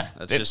be there. Yeah.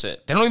 That's just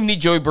it. They don't even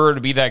need Joey Burrow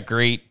to be that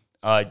great.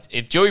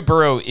 If Joey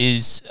Burrow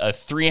is a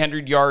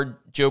 300-yard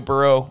Joe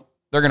Burrow,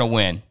 they're going to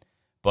win.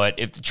 But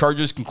if the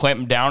Chargers can clamp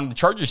him down, the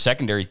Chargers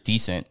secondary is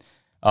decent.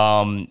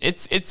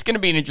 It's going to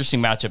be an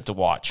interesting matchup to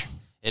watch.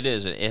 It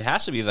is. It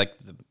has to be like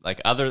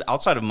other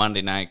outside of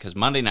Monday night, because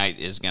Monday night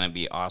is going to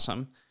be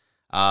awesome.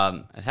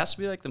 It has to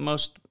be like the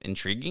most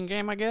intriguing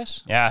game, I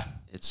guess. Yeah,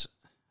 it's.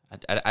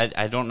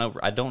 I don't know.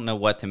 I don't know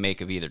what to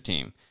make of either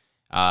team.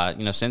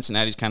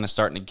 Cincinnati's kind of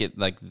starting to get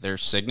like their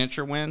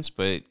signature wins,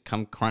 but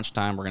come crunch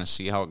time, we're going to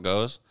see how it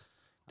goes.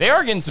 They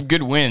are getting some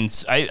good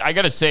wins. I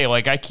got to say,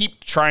 like, I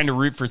keep trying to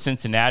root for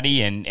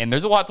Cincinnati, and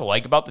there's a lot to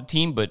like about the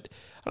team, but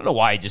I don't know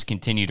why I just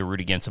continue to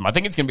root against them. I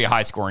think it's going to be a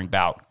high-scoring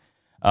bout.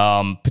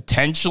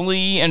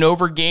 Potentially an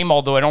over game,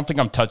 although I don't think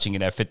I'm touching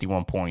it at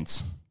 51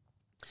 points.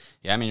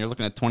 Yeah, I mean, you're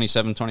looking at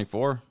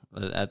 27-24.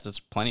 That's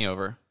plenty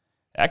over.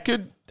 I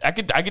could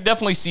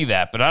definitely see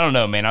that, but I don't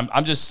know, man.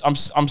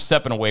 I'm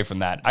stepping away from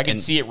that. I can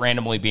see it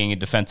randomly being a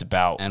defensive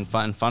bout. And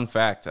fun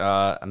fact,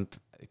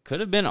 it could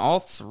have been all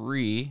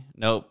three.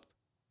 Nope.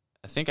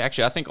 I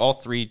think all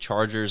three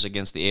Chargers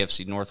against the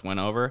AFC North went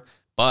over,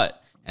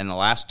 but in the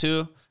last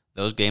two,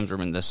 those games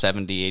were in the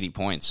 70, 80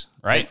 points.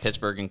 Right?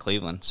 Pittsburgh and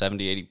Cleveland,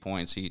 70, 80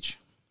 points each.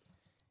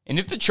 And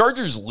if the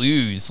Chargers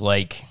lose,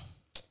 like,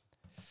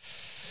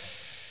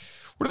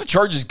 where do the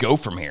Chargers go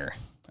from here?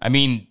 I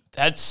mean,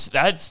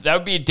 that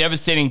would be a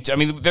devastating. I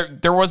mean,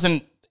 it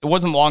wasn't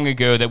long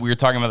ago that we were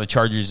talking about the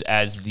Chargers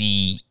as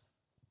the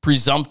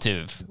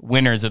presumptive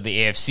winners of the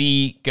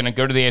AFC, going to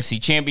go to the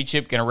AFC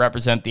Championship, going to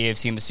represent the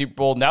AFC in the Super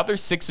Bowl. Now they're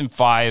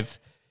 6-5.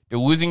 They're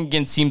losing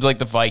against teams like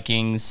the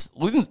Vikings.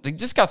 They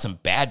just got some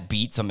bad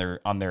beats on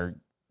their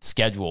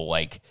schedule.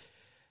 Like,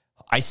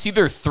 I see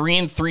their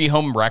 3-3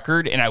 home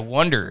record, and I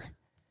wonder,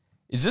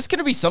 is this going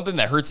to be something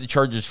that hurts the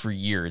Chargers for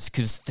years?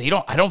 Because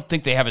I don't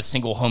think they have a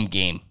single home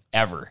game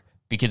ever.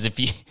 Because if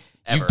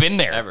you've been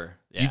there,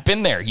 you've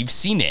been there, you've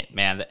seen it,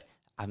 man.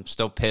 I'm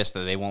still pissed that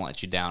they won't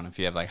let you down if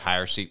you have like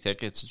higher seat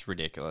tickets. It's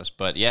ridiculous,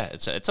 but yeah,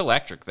 it's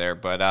electric there.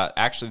 But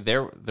actually,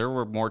 there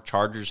were more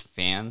Chargers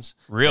fans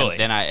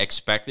than I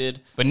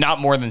expected, but not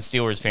more than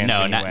Steelers fans.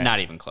 No, anyway. not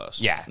even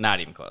close. Yeah, not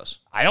even close.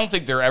 I don't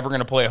think they're ever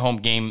going to play a home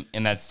game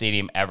in that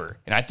stadium ever,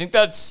 and I think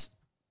that's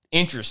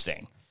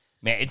interesting.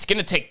 Man, it's going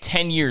to take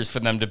 10 years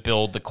for them to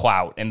build the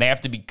clout, and they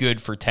have to be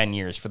good for 10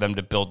 years for them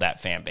to build that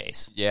fan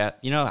base. Yeah,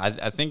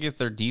 I think if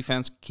their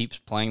defense keeps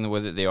playing the way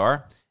that they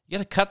are, you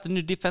got to cut the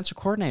new defensive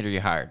coordinator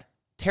you hired.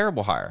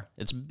 Terrible hire.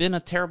 It's been a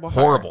terrible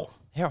hire. Horrible.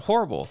 Yeah,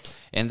 horrible.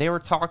 And they were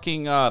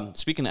talking,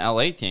 speaking of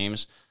LA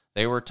teams,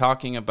 they were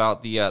talking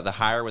about the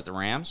hire with the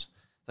Rams.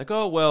 Like,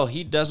 oh, well,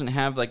 he doesn't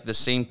have like the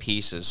same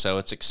pieces, so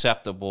it's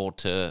acceptable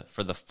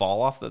for the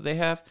fall off that they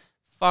have.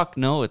 Fuck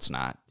no, it's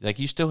not. Like,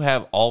 you still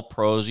have all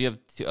pros. You have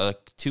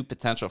two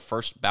potential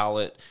first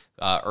ballot,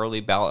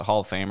 early ballot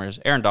Hall of Famers.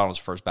 Aaron Donald's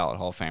first ballot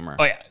Hall of Famer.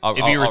 Oh, yeah.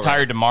 If he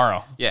retired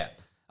tomorrow. Yeah.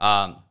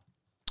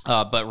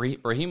 But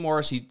Raheem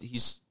Morris,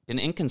 he's been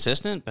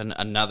inconsistent, but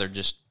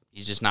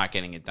he's just not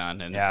getting it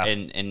done.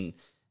 And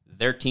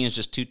their team is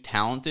just too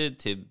talented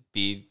to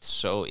be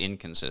so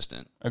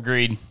inconsistent.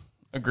 Agreed.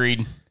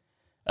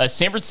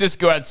 San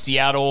Francisco at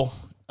Seattle.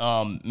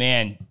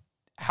 Man,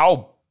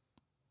 how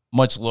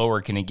much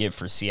lower can it get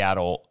for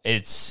Seattle?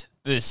 It's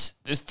this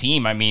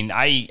team. I mean,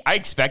 I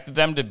expected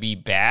them to be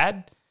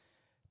bad,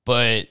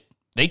 but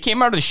they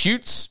came out of the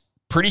chutes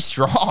pretty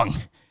strong.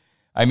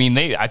 I mean,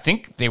 I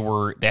think they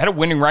had a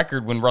winning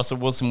record when Russell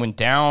Wilson went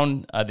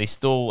down. They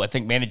still, I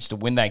think, managed to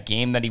win that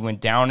game that he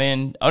went down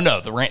in. Oh no,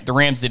 the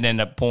Rams didn't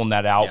end up pulling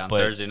that out. On but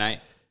Thursday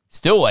night.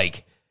 Still,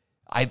 like,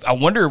 I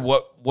wonder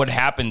what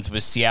happens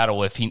with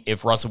Seattle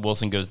if Russell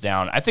Wilson goes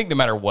down. I think no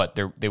matter what,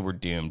 they were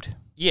doomed.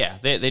 Yeah,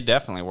 they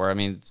definitely were. I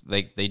mean,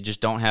 they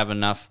just don't have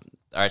enough.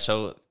 All right,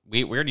 so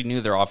we already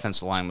knew their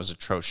offensive line was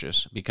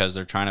atrocious because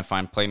they're trying to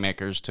find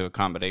playmakers to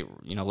accommodate,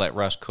 let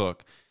Russ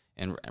cook.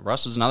 And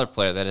Russ is another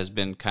player that has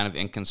been kind of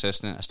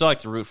inconsistent. I still like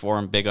to root for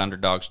him, big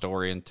underdog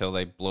story until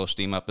they blow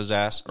steam up his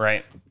ass.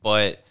 Right.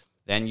 But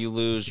then you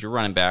lose your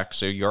running back,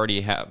 so you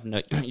already have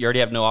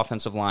no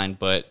offensive line.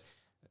 But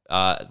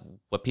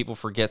what people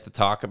forget to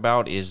talk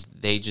about is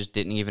they just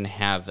didn't even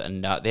have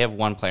enough. They have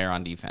one player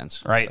on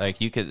defense, right? Like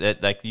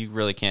you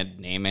really can't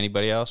name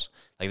anybody else.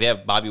 Like they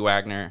have Bobby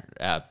Wagner,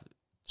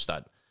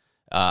 stud.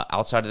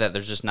 Outside of that,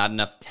 there's just not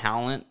enough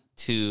talent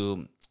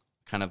to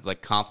kind of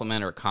like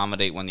complement or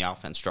accommodate when the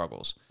offense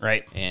struggles,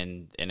 right?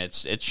 And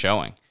it's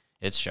showing.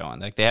 It's showing.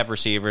 Like they have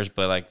receivers,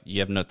 but like you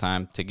have no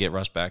time to get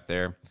Russ back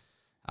there.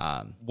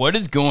 What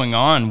is going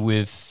on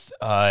with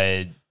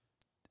DK?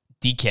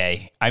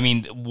 I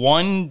mean,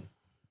 one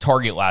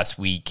target last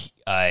week.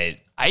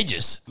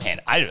 There's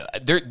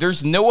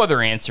no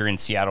other answer in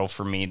Seattle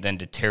for me than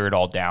to tear it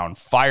all down.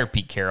 Fire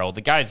Pete Carroll.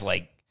 The guy's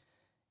like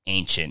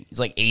ancient. He's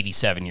like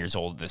 87 years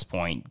old at this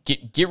point.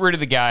 Get rid of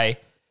the guy.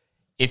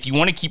 If you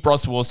want to keep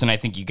Russell Wilson, I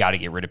think you got to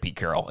get rid of Pete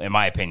Carroll, in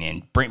my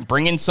opinion.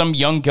 Bring in some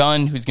young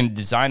gun who's going to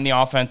design the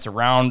offense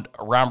around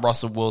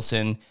Russell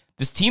Wilson.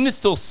 This team is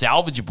still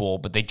salvageable,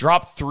 but they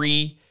dropped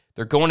 3.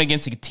 They're going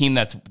against a team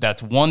that's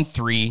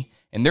 1-3,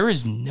 and there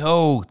is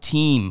no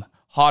team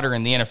hotter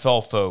in the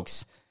NFL,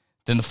 folks,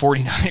 than the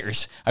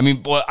 49ers. I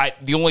mean,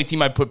 the only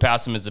team I'd put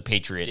past them is the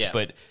Patriots. Yeah.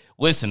 But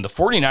listen, the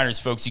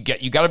 49ers, folks,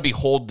 you got to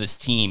behold this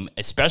team,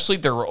 especially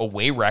their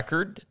away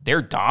record.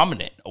 They're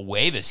dominant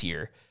away this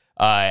year.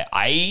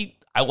 I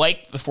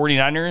like the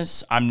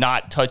 49ers. I'm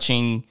not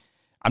touching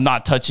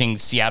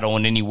Seattle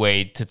in any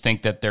way to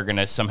think that they're going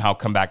to somehow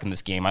come back in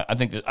this game. I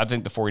think the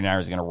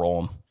 49ers are going to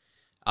roll them.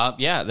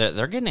 Yeah,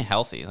 they're getting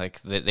healthy.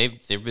 Like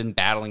they've been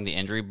battling the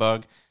injury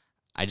bug.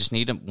 I just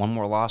need one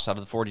more loss out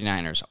of the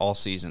 49ers all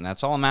season.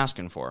 That's all I'm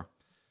asking for.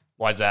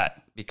 Why's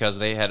that? Because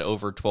they had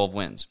over 12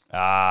 wins.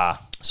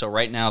 So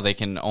right now they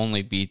can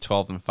only be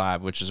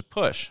 12-5, which is a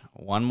push.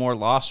 One more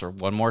loss or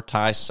one more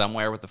tie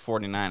somewhere with the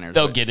 49ers.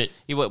 They'll get it.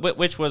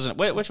 Which was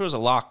a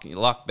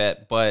lock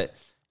bet, but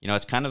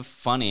it's kind of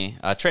funny.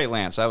 Trey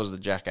Lance, that was the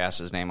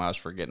jackass's name I was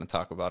forgetting to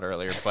talk about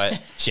earlier,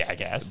 but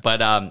jackass.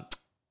 But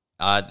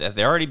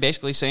they're already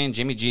basically saying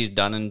Jimmy G's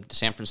done in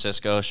San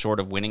Francisco,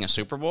 short of winning a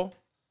Super Bowl.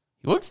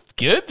 He looks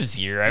good this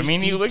year.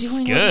 He looks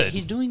good.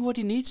 He's doing what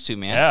he needs to,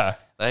 man. Yeah.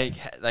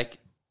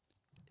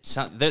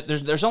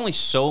 There's only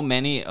so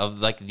many of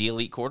like the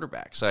elite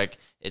quarterbacks. Like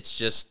that's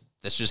just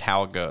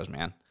how it goes,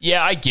 man.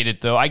 Yeah, I get it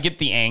though. I get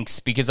the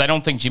angst because I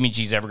don't think Jimmy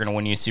G's ever going to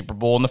win you a Super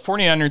Bowl. And the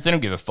 49ers, they don't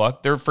give a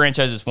fuck. Their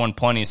franchise has won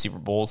plenty of Super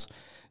Bowls.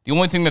 The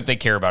only thing that they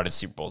care about is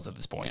Super Bowls at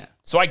this point. Yeah.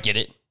 So I get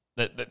it.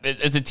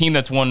 It's a team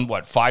that's won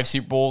 5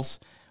 Super Bowls,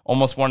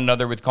 almost won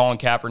another with Colin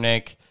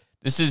Kaepernick.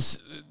 This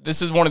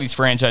is one of these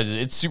franchises.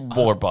 It's Super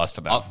Bowl or bust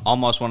for them.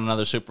 Almost won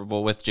another Super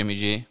Bowl with Jimmy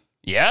G.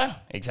 Yeah,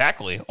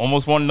 exactly.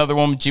 Almost won another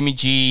one with Jimmy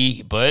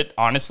G. But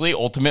honestly,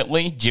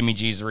 ultimately, Jimmy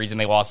G is the reason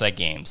they lost that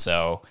game.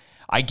 So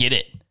I get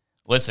it.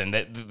 Listen,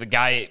 the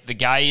guy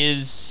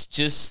is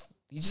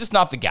he's just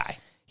not the guy.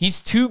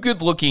 He's too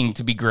good looking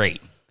to be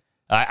great.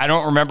 I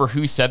don't remember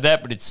who said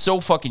that, but it's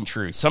so fucking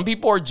true. Some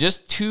people are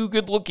just too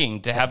good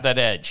looking to have that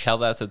edge. Tell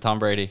that to Tom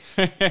Brady.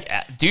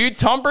 Yeah, dude,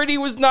 Tom Brady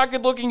was not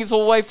good looking his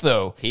whole life,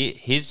 though.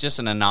 He's just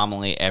an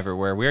anomaly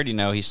everywhere. We already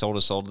know he sold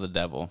his soul to the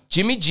devil.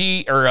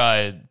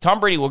 Tom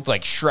Brady looked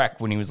like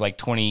Shrek when he was like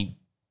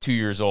 22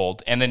 years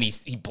old, and then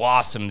he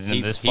blossomed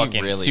into this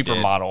fucking really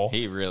supermodel.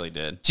 He really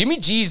did.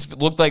 Jimmy G's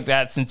looked like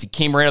that since he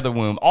came right out of the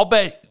womb. I'll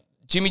bet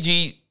Jimmy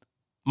G,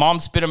 mom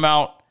spit him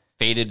out.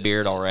 Faded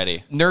beard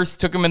already. Nurse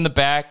took him in the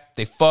back.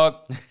 They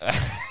fucked.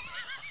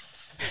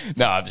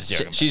 No, I'm just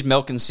joking. She's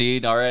milking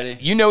seed already.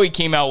 He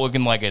came out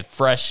looking like a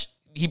fresh...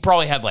 He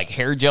probably had like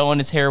hair gel in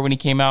his hair when he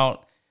came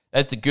out.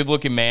 That's a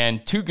good-looking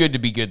man. Too good to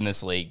be good in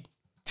this league.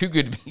 Too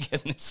good to be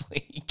good in this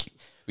league.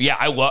 But yeah,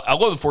 I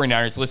love the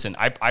 49ers. Listen,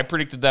 I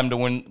predicted them to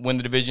win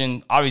the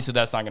division. Obviously,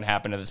 that's not going to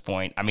happen at this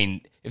point. I mean,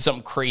 if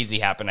something crazy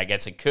happened, I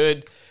guess it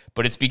could.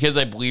 But it's because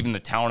I believe in the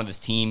talent of this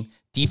team.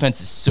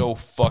 Defense is so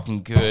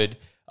fucking good.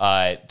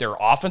 Their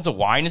offensive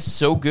line is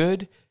so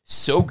good.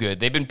 So good.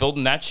 They've been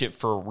building that shit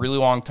for a really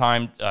long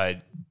time.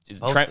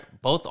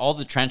 Both all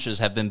the trenches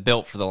have been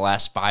built for the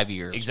last 5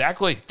 years.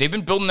 Exactly. They've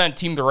been building that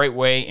team the right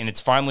way, and it's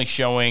finally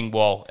showing.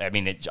 Well, I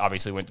mean, it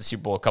obviously went to the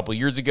Super Bowl a couple of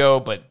years ago,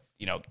 but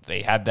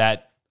they had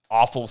that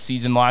awful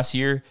season last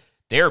year.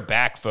 They are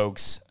back,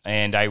 folks,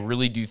 and I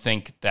really do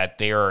think that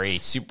they are a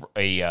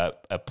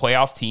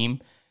playoff team,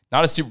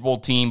 not a Super Bowl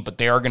team, but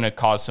they are going to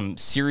cause some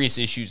serious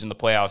issues in the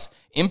playoffs,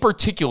 in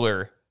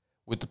particular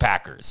with the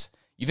Packers.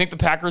 You think the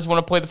Packers want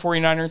to play the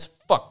 49ers?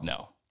 Fuck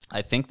no.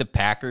 I think the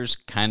Packers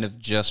kind of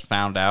just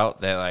found out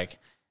that, like,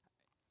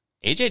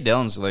 A.J.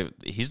 Dillon's, like,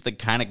 he's the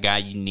kind of guy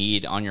you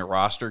need on your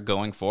roster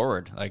going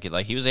forward. Like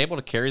he was able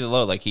to carry the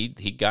load. Like, he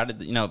got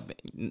it,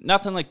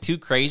 nothing, like, too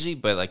crazy,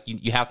 but, like,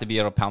 you have to be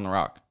able to pound the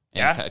rock.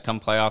 Yeah. Come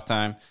playoff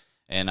time.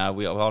 And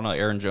we all know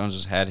Aaron Jones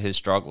has had his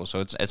struggles, so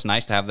it's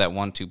nice to have that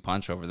 1-2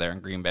 punch over there in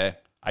Green Bay.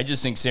 I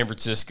just think San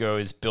Francisco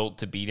is built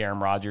to beat Aaron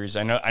Rodgers.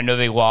 I know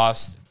they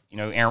lost.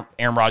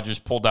 Aaron Rodgers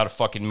pulled out a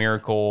fucking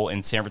miracle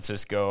in San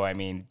Francisco. I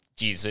mean,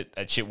 geez,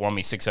 that shit won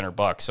me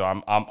 $600, so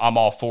I'm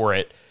all for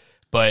it.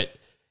 But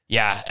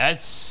yeah,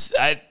 that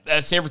San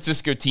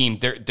Francisco team,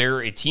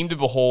 they're a team to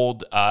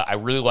behold. I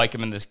really like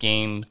them in this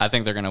game. I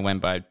think they're going to win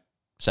by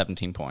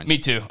 17 points. Me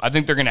too. I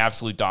think they're going to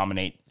absolutely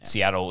dominate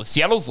Seattle.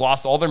 Seattle's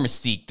lost all their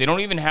mystique. They don't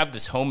even have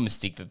this home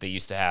mystique that they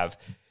used to have.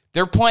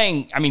 They're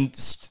playing, I mean,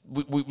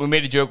 we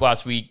made a joke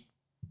last week.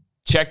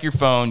 Check your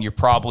phone. You're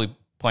probably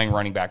playing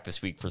running back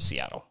this week for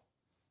Seattle.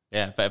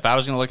 Yeah, if I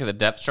was going to look at the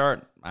depth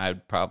chart,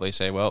 I'd probably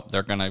say, well,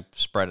 they're going to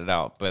spread it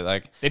out. But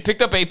like they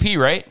picked up AP,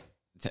 right?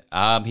 He's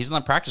on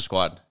the practice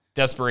squad.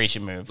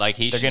 Desperation move. Like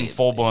they're getting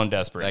full blown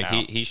desperate. Like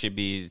now. he should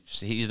be.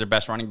 He's their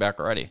best running back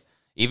already.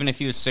 Even if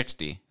he was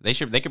 60, they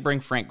could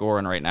bring Frank Gore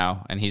in right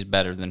now, and he's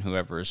better than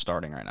whoever is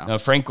starting right now. No,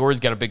 Frank Gore's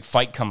got a big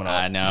fight coming up.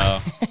 I know.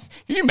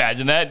 Can you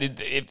imagine that?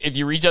 If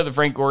you reach out to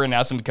Frank Gore and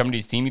ask him to come to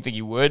his team, you think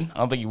he would? I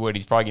don't think he would.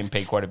 He's probably getting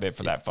paid quite a bit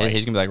for that fight.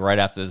 He's gonna be like, right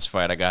after this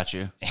fight, I got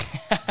you.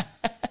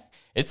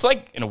 It's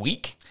like in a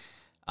week.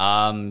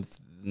 I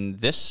think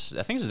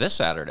it's this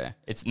Saturday.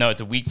 It's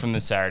a week from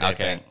this Saturday.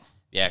 Okay. I think.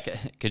 Yeah,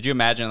 could you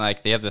imagine,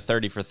 like, they have the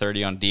 30 for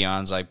 30 on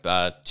Dion's, like,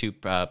 two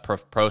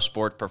pro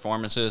sport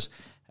performances?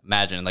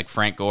 Imagine, like,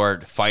 Frank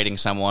Gore fighting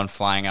someone,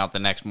 flying out the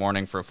next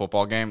morning for a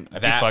football game.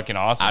 That'd be fucking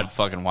awesome. I'd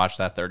fucking watch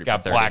that 30 got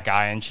for 30. Black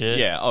eye and shit.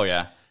 Yeah, oh,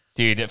 yeah.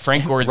 Dude,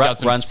 Frank Gore's got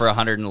some... Runs for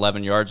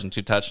 111 yards and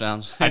 2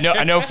 touchdowns. I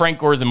know Frank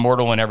Gore's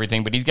immortal and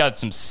everything, but he's got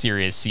some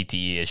serious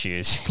CTE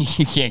issues.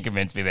 You can't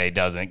convince me that he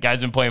doesn't.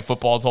 Guy's been playing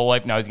football his whole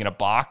life. Now he's going to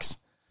box.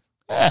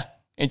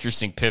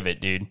 Interesting pivot,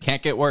 dude.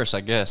 Can't get worse,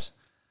 I guess.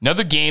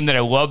 Another game that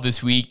I love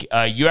this week,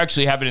 you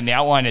actually have it in the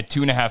outline at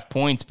 2.5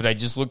 points, but I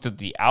just looked at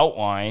the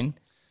outline.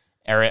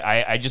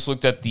 I just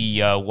looked at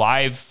the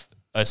live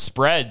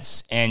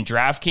spreads, and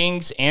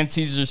DraftKings and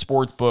Caesars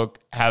Sportsbook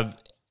have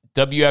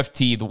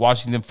WFT, the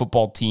Washington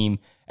football team,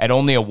 at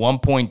only a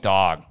 1-point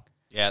dog.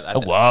 Yeah, I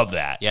love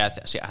that. Yeah,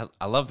 see,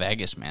 I love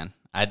Vegas, man.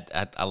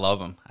 I love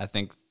them. I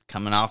think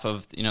coming off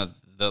of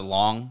the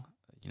long,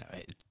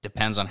 it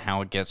depends on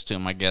how it gets to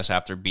them. I guess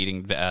after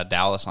beating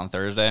Dallas on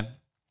Thursday,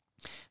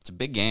 it's a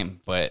big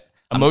game, but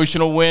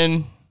emotional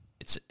win.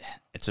 It's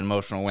an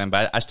emotional win,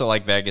 but I still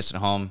like Vegas at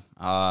home.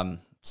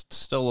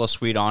 Still a little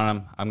sweet on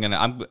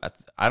him.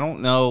 I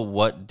don't know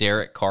what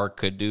Derek Carr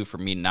could do for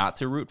me not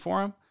to root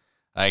for him.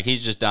 Like,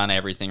 he's just done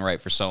everything right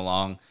for so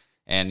long,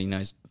 and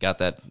he's got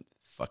that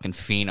fucking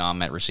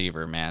phenom at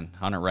receiver, man.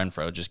 Hunter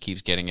Renfrow just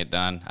keeps getting it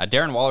done.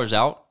 Darren Waller's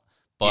out,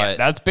 but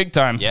that's big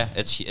time. Yeah,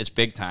 it's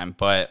big time.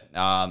 But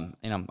I'm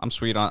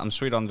sweet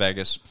on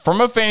Vegas.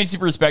 From a fantasy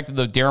perspective,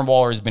 though, Darren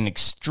Waller has been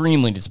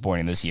extremely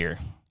disappointing this year.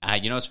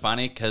 It's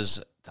funny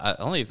because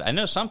I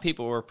know some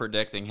people were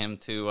predicting him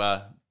to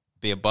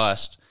be a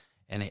bust,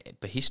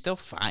 but he's still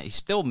fine. He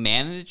still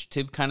managed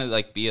to kind of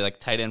like be like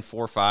tight end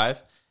 4 or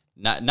 5.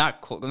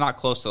 Not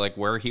close to like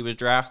where he was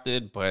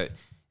drafted, but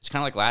it's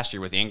kind of like last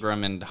year with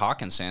Ingram and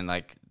Hawkinson.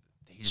 Like,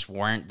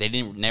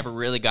 they never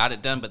really got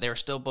it done, but they were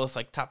still both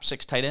like top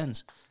 6 tight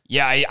ends.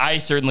 Yeah, I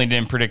certainly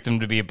didn't predict him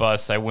to be a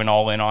bust. I went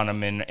all in on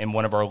him in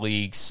one of our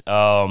leagues.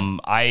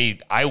 I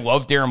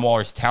love Darren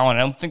Waller's talent.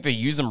 I don't think they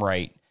use him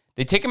right.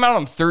 They take him out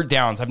on third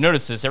downs. I've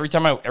noticed this every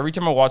time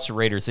I watch the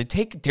Raiders. They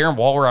take Darren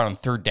Waller out on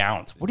third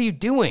downs. What are you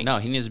doing? No,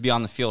 he needs to be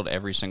on the field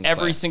every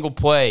single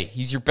play.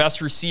 He's your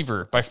best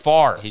receiver by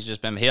far. He's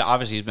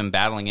been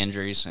battling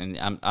injuries, and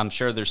I'm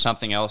sure there's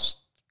something else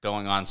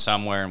going on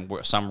somewhere in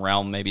some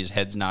realm. Maybe his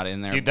head's not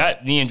in there. Dude,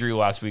 that knee injury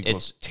last week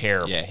was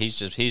terrible. Yeah,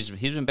 he's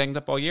been banged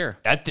up all year.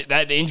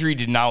 That injury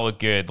did not look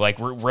good. Like,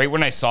 right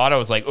when I saw it, I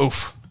was like,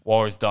 oof,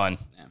 Waller's done.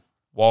 Yeah.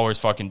 Waller's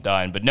fucking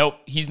done. But nope,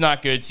 he's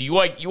not good. So you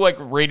like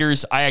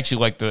Raiders. I actually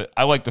like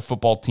the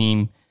football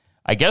team.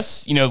 I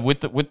guess,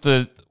 with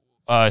the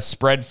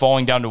spread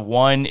falling down to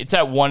 1, it's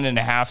at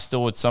 1.5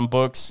 still with some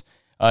books.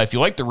 If you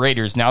like the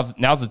Raiders, now's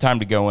the time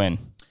to go in.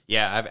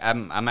 Yeah,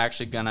 I'm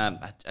actually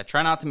I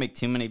try not to make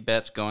too many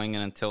bets going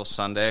in until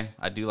Sunday.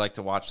 I do like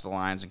to watch the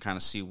lines and kind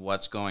of see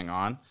what's going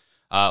on.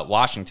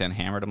 Washington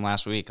hammered them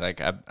last week.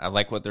 Like, I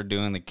like what they're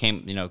doing. They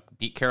came,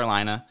 beat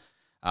Carolina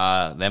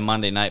then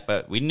Monday night,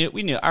 but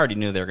I already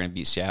knew they were going to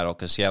beat Seattle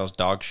because Seattle's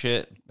dog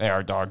shit. They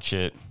are dog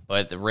shit.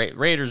 But the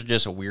Raiders are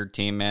just a weird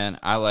team, man.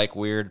 I like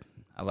weird.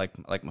 I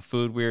like my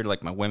food weird, I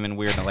like my women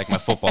weird, and I like my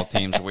football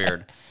teams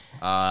weird.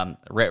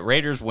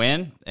 Raiders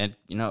win, and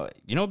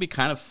it'd be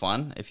kind of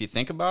fun if you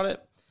think about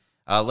it.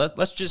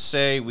 Let's just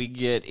say we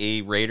get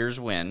a Raiders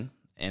win,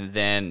 and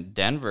then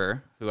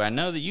Denver, who I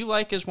know that you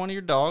like as one of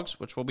your dogs,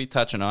 which we'll be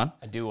touching on.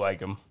 I do like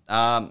them.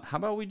 How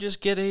about we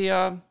just get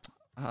a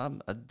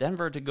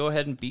Denver to go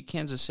ahead and beat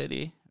Kansas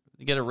City?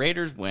 We get a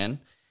Raiders win.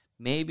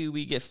 Maybe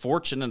we get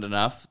fortunate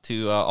enough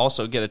to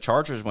also get a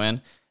Chargers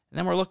win. And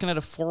then we're looking at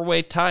a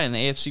 4-way tie in the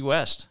AFC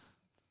West.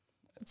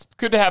 It's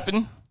could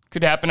happen.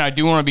 Could happen. I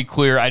do want to be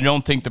clear. I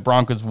don't think the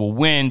Broncos will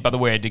win. By the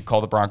way, I did call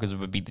the Broncos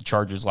would beat the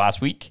Chargers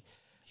last week.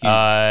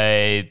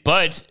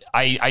 But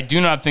I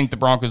do not think the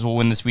Broncos will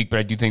win this week, but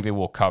I do think they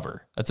will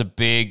cover. That's a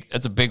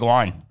big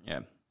line. Yeah.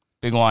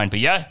 Big line. But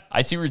yeah,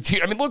 I see.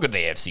 I mean, look at the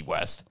AFC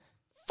West.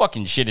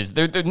 Fucking shit is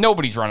there.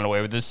 Nobody's running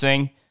away with this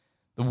thing.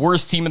 The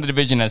worst team in the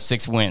division has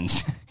 6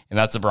 wins, and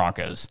that's the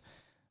Broncos.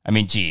 I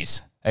mean,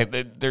 geez.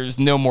 There's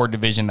no more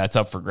division that's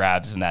up for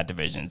grabs in that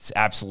division. It's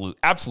absolute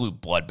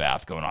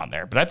bloodbath going on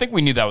there. But I think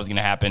we knew that was going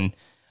to happen.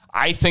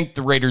 I think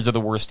the Raiders are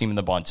the worst team in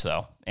the bunch,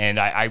 though. And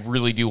I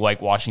really do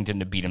like Washington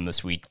to beat them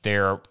this week. They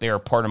are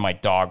part of my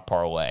dog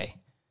parlay.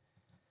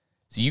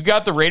 So you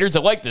got the Raiders. I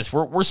like this.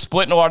 We're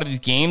splitting a lot of these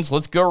games.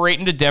 Let's go right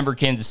into Denver,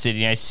 Kansas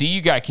City. I see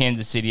you got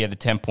Kansas City at a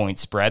 10-point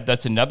spread.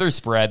 That's another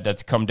spread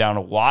that's come down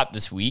a lot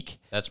this week.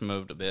 That's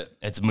moved a bit.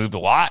 It's moved a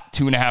lot,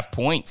 2.5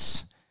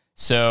 points.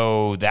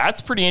 So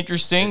that's pretty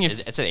interesting. It's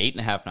at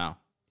 8.5 now.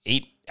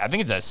 8. I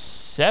think it's at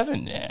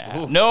 7.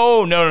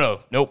 No.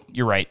 Nope,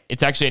 you're right.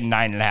 It's actually at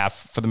 9.5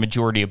 for the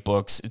majority of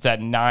books. It's at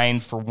 9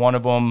 for one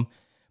of them.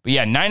 But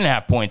yeah,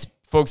 9.5 points.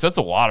 Folks, that's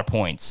a lot of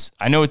points.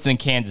 I know it's in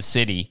Kansas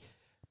City,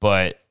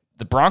 but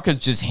the Broncos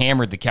just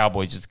hammered the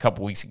Cowboys just a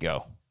couple weeks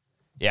ago.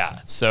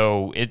 Yeah,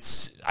 so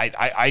it's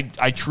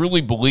I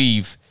truly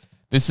believe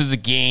this is a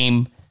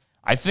game.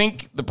 I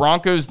think the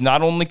Broncos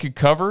not only could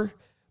cover,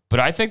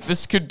 but I think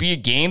this could be a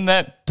game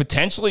that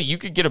potentially you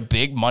could get a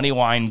big money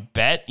line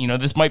bet. You know,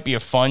 this might be a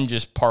fun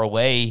just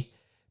parlay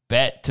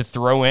bet to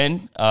throw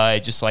in,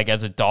 just like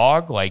as a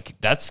dog. Like,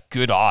 that's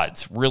good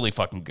odds, really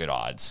fucking good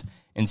odds.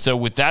 And so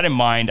with that in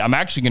mind, I'm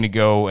actually going to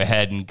go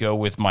ahead and go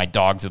with my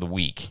dogs of the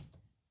week.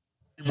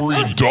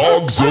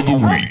 Dogs of the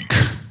week.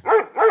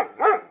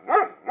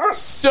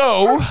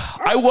 So,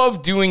 I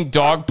love doing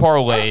dog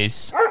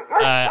parlays.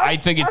 I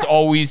think it's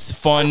always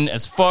fun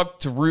as fuck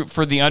to root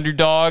for the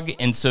underdog,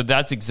 and so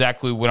that's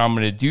exactly what I'm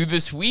going to do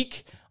this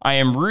week. I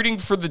am rooting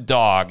for the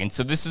dog, and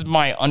so this is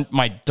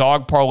my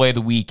dog parlay of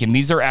the week, and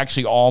these are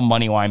actually all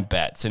moneyline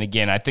bets. And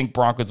again, I think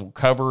Broncos will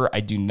cover. I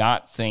do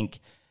not think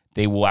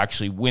they will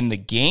actually win the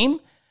game,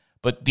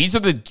 but these are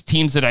the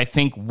teams that I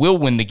think will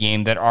win the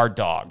game that are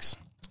dogs.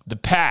 The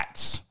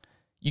Pats.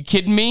 You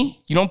kidding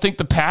me? You don't think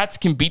the Pats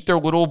can beat their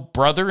little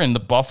brother in the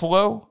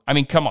Buffalo? I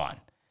mean, come on.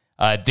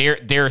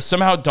 They're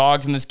somehow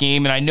dogs in this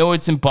game, and I know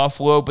it's in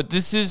Buffalo, but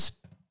this is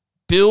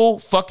Bill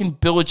fucking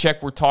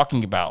Belichick we're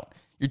talking about.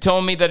 You're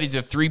telling me that he's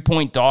a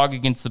 3-point dog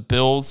against the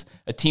Bills,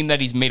 a team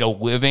that he's made a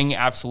living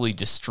absolutely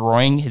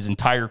destroying his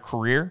entire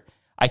career?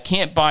 I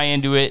can't buy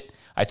into it.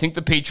 I think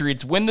the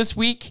Patriots win this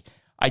week.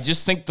 I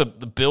just think the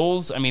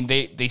Bills, I mean,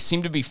 they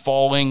seem to be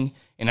falling,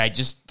 and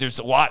there's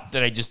a lot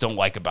that I just don't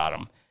like about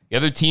them. The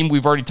other team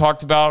we've already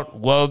talked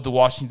about, love the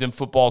Washington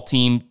football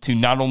team to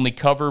not only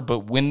cover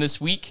but win this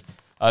week.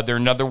 They're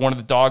another one of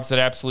the dogs that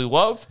I absolutely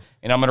love,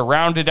 and I'm going to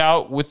round it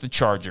out with the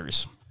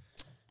Chargers.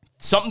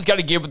 Something's got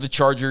to give with the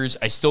Chargers.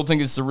 I still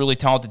think this is a really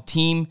talented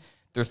team.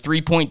 They're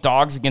 3-point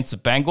dogs against the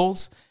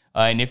Bengals,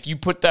 and if you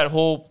put that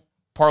whole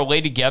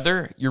parlay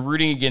together, you're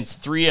rooting against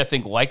 3, I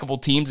think, likable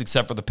teams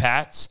except for the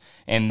Pats,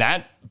 and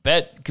that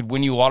bet could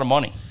win you a lot of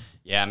money.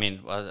 Yeah, I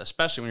mean,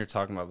 especially when you're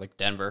talking about like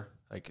Denver,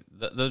 like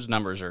those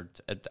numbers are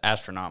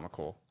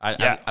astronomical.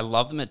 I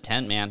love them at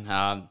 10,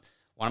 man.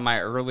 One of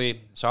my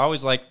early, so I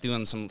always like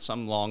doing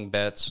some long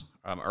bets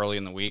early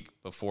in the week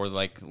before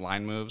like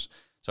line moves.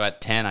 So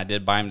at 10, I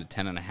did buy them to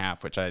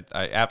 10.5, which I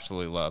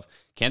absolutely love.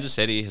 Kansas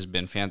City has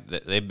been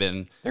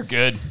They're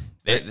good.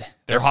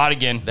 They're hot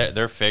again.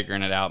 They're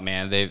figuring it out,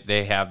 man.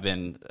 They have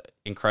been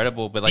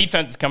incredible, but like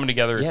defense is coming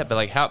together. Yeah,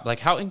 but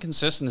how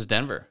inconsistent is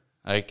Denver?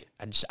 Like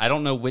I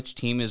don't know which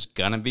team is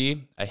gonna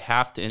be. I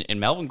have to, and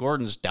Melvin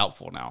Gordon's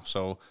doubtful now,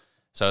 so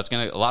it's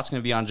a lot's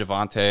gonna be on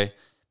Javonte,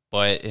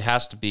 but it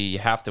has to be you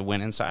have to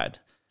win inside,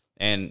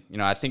 and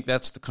I think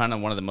that's the kind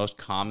of one of the most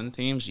common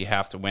themes. You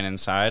have to win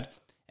inside,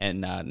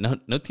 and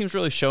no team's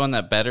really showing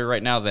that better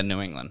right now than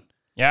New England.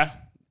 Yeah,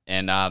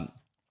 and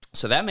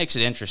so that makes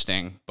it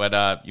interesting.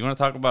 But you want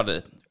to talk about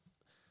it?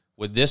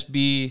 Would this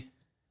be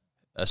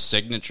a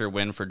signature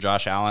win for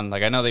Josh Allen?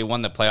 Like I know they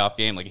won the playoff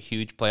game, like a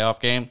huge playoff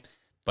game.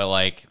 But,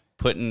 like,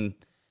 putting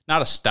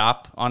not a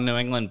stop on New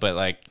England, but,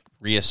 like,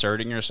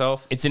 reasserting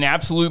yourself. It's an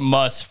absolute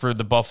must for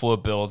the Buffalo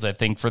Bills, I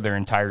think, for their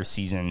entire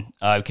season.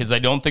 Because I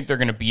don't think they're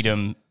going to beat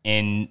them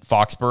in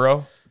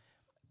Foxborough.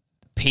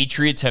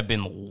 Patriots have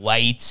been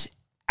lights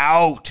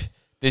out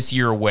this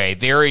year away.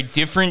 They're a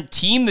different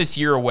team this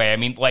year away. I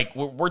mean, like,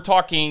 we're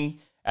talking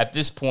at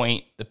this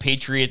point, the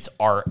Patriots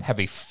have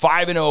a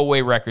 5-0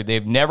 away record.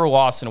 They've never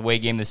lost an away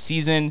game this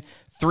season.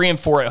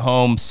 3-4 at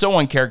home. So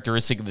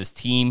uncharacteristic of this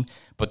team.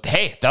 But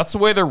hey, that's the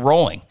way they're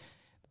rolling.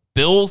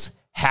 Bills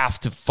have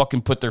to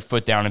fucking put their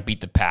foot down and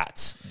beat the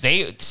Pats.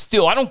 They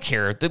still, I don't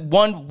care. The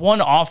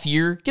one off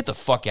year, get the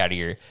fuck out of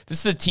here.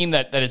 This is a team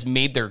that has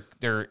made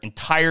their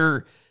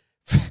entire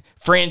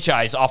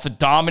franchise off of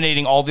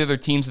dominating all the other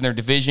teams in their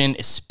division,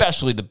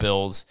 especially the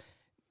Bills.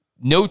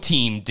 No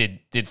team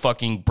did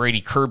fucking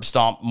Brady curb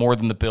stomp more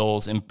than the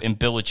Bills and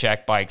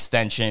Belichick by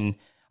extension.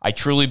 I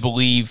truly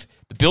believe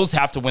the Bills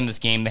have to win this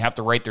game. They have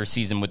to write their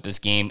season with this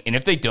game. And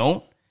if they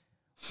don't,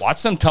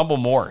 watch them tumble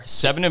more.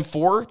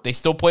 7-4. They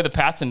still play the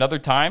Pats another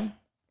time.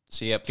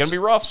 So yep, it's gonna be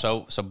rough.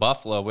 So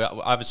Buffalo. We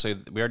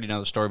already know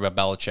the story about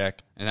Belichick,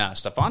 and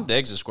Stephon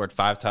Diggs has scored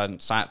 5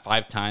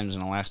 times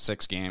in the last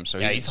 6 games. So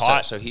he's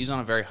hot. So he's on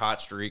a very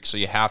hot streak. So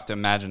you have to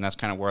imagine that's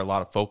kind of where a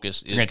lot of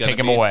focus is. You're gonna take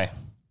him away.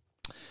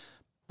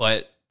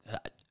 But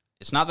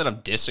it's not that I'm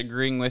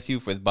disagreeing with you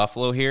with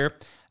Buffalo here.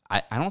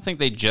 I don't think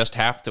they just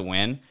have to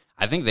win.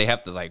 I think they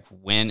have to like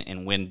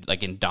win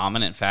like in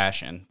dominant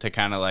fashion to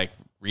kind of like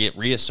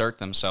reassert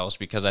themselves,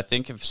 because I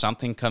think if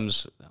something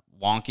comes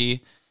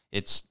wonky,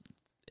 it's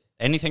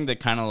anything that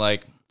kind of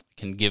like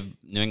can give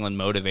New England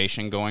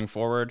motivation going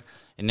forward.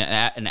 And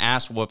an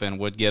ass whooping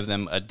would give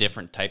them a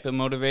different type of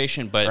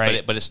motivation, but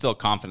it's still a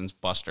confidence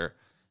buster.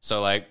 So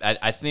like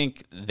I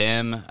think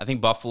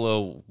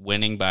Buffalo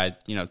winning by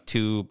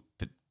 2,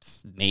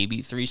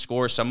 maybe 3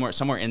 scores,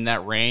 somewhere in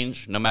that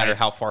range, no matter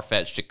how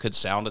far-fetched it could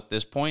sound at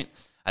this point.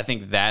 I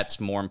think that's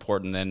more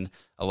important than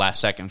a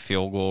last-second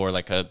field goal or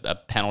like a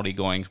penalty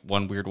going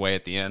one weird way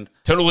at the end.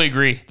 Totally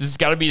agree. This has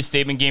got to be a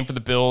statement game for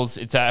the Bills.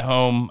 It's at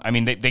home. I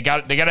mean, they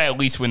got to at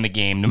least win the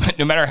game.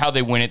 No matter how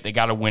they win it, they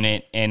got to win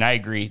it. And I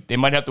agree. They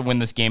might have to win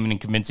this game in a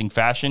convincing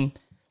fashion.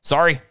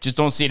 Sorry, just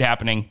don't see it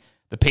happening.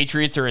 The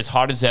Patriots are as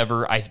hot as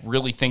ever. I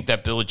really think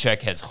that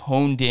Belichick has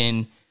honed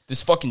in.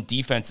 This fucking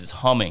defense is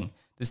humming.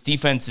 This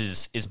defense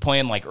is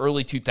playing like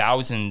early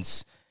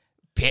 2000s.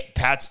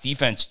 Pat's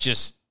defense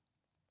just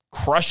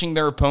crushing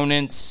their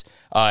opponents.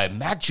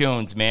 Mac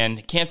Jones, man,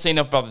 can't say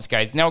enough about this guy.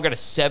 He's now got a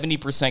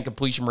 70%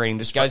 completion rating.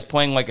 This guy's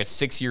playing like a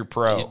 6-year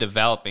pro. He's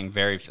developing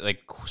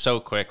so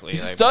quickly.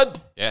 He's a stud.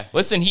 Yeah.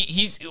 Listen,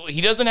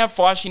 he doesn't have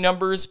flashy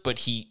numbers, but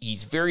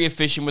he's very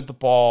efficient with the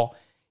ball.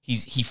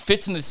 He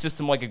fits in the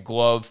system like a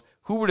glove.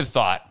 Who would have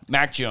thought?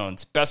 Mac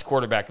Jones, best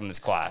quarterback in this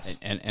class.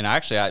 And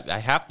actually,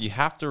 you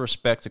have to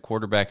respect a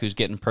quarterback who's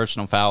getting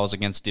personal fouls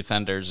against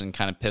defenders and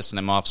kind of pissing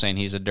him off, saying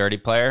he's a dirty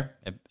player.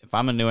 If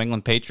I'm a New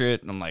England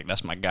Patriot, I'm like,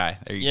 that's my guy.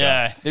 There you go.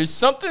 Yeah, there's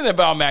something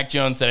about Mac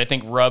Jones that I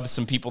think rubs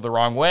some people the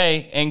wrong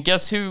way. And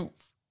guess who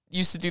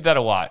used to do that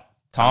a lot?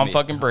 Tom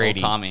fucking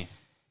Brady. Tommy.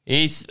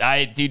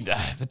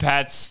 The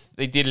Pats,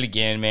 they did it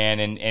again, man.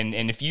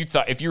 And if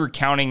you were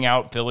counting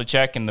out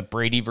Belichick and the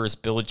Brady versus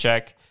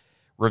Belichick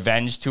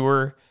revenge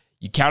tour,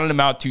 you counted him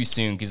out too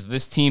soon, because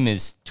this team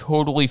is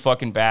totally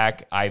fucking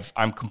back.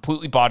 I'm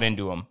completely bought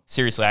into them.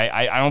 Seriously,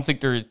 I don't think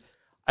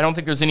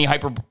there's any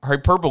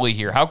hyperbole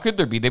here. How could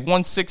there be? They've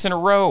won 6 in a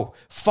row,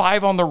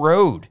 5 on the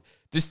road.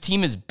 This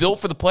team is built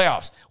for the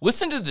playoffs.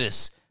 Listen to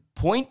this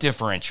point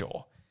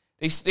differential.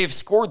 They've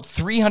scored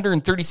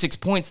 336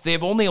 points. They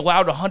have only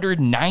allowed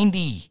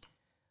 190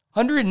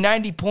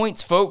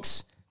 points,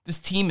 folks. This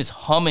team is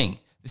humming.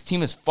 This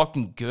team is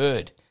fucking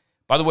good.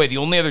 By the way, the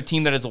only other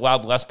team that has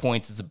allowed less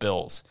points is the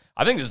Bills.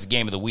 I think this is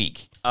game of the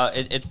week.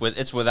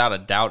 It's without a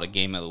doubt a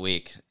game of the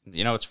week.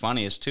 You know what's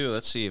funny is, too,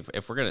 let's see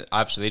if we're going to,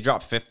 obviously they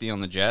dropped 50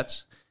 on the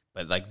Jets,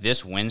 but like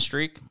this win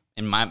streak,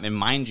 and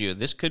mind you,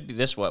 this could be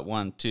this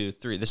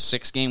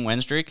 6-game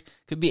win streak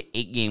could be an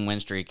 8-game win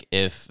streak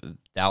if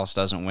Dallas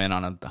doesn't win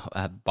on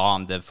a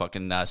bomb to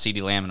fucking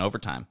CeeDee Lamb in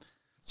overtime.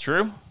 It's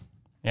true.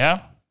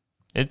 Yeah.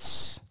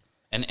 It's...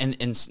 And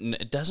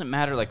it doesn't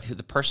matter like who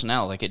the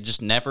personnel, like it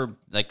just never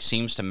like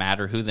seems to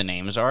matter who the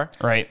names are.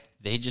 Right.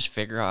 They just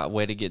figure out a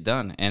way to get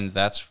done, and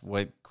that's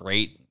what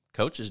great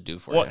coaches do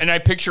for you. Well, and I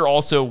picture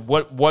also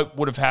what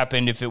would have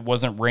happened if it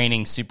wasn't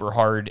raining super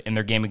hard in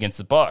their game against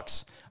the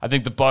Bucs. I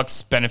think the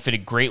Bucs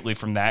benefited greatly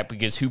from that,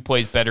 because who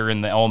plays better in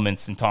the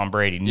elements than Tom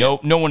Brady? No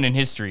one in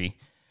history.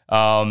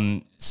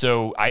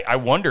 So I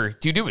wonder,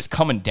 dude, it was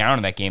coming down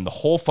in that game, the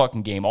whole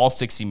fucking game, all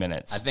 60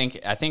 minutes. I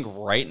think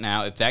right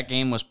now, if that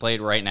game was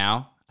played right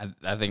now,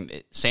 I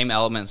think same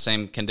elements,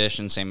 same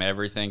conditions, same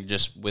everything,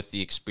 just with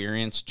the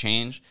experience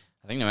change,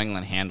 I think New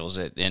England handles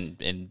it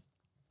in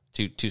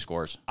two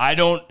scores. I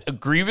don't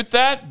agree with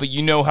that, but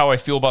you know how I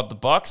feel about the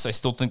Bucs. I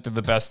still think they're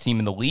the best team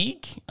in the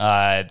league.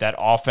 That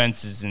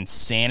offense is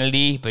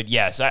insanity, but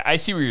yes, I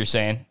see what you're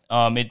saying.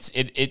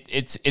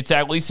 It's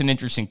at least an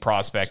interesting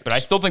prospect, but I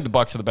still think the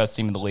Bucs are the best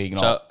team in the league,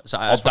 and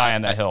I'll die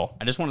on that hill.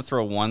 I just want to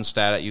throw one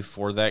stat at you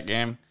for that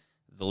game.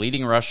 The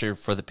leading rusher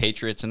for the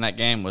Patriots in that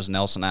game was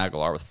Nelson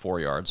Aguilar with 4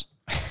 yards.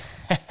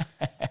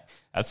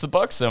 That's the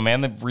Bucs, though,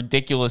 man. The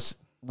ridiculous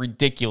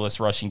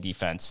rushing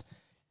defense.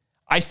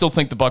 I still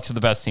think the Bucs are the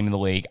best team in the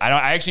league. I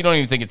actually don't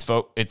even think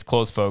it's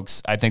close,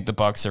 folks. I think the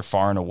Bucs are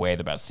far and away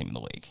the best team in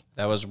the league.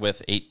 That was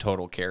with 8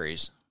 total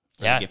carries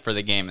for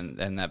the game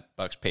and that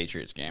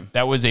Bucs-Patriots game.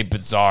 That was a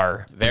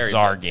bizarre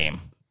game.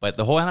 But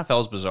the whole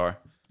NFL is bizarre.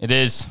 It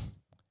is.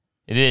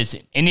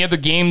 Any other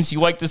games you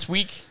like this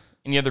week?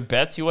 Any other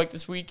bets you like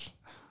this week?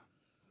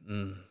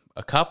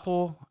 A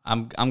couple.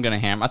 I'm gonna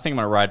hammer. I think I'm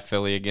gonna ride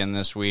Philly again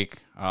this week.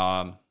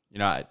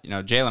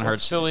 Jalen Hurts.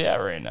 What's Philly at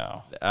right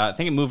now? I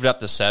think it moved up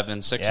to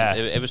 7. 6. Yeah,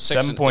 it was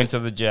 7 points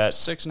of the Jets.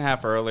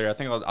 6.5 earlier. I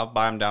think I'll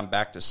buy them down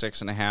back to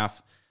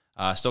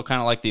 6.5. Still kind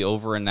of like the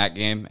over in that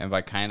game, and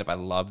I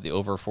love the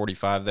over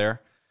 45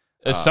 there.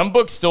 Some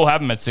books still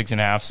have them at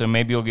 6.5, so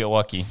maybe you'll get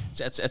lucky.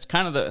 It's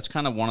kind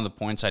of one of the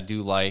points I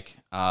do like.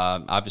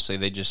 Obviously,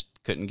 they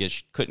just couldn't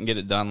get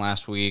it done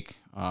last week.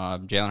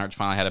 Jalen Hurts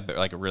finally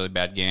had a really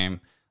bad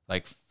game,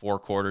 like 4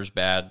 quarters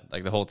bad.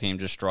 Like the whole team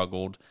just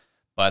struggled.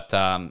 But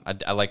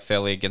I like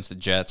Philly against the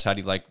Jets. How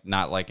do you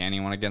not like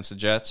anyone against the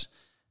Jets?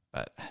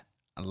 But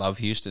I love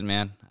Houston,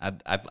 man.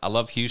 I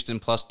love Houston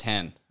plus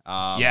 10.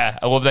 I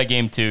love that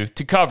game too.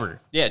 To cover.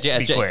 Yeah,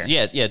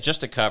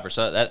 just to cover.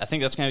 So I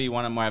think that's going to be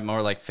one of my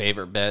more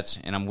favorite bets.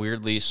 And I'm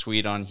weirdly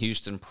sweet on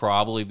Houston,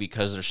 probably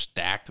because they're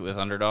stacked with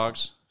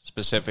underdogs.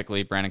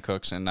 specifically Brandon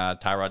Cooks and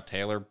Tyrod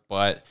Taylor.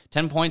 But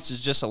 10 points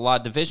is just a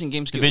lot. Division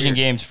games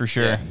for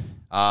sure.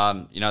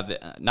 Yeah.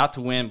 Not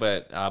to win,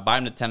 but buy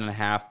them to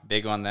 10.5.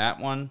 Big on that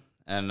one.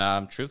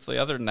 And truthfully,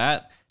 other than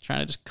that, trying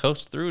to just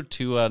coast through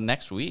to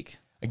next week.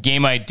 A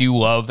game I do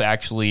love,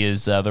 actually,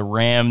 is the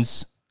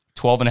Rams,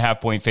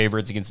 12.5-point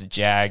favorites against the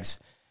Jags.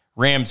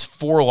 Rams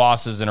 4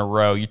 losses in a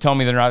row. You tell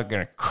me they're not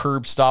going to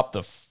curb stop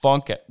the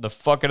fuck out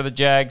of the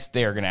Jags?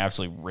 They are going to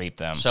absolutely rape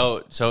them.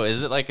 So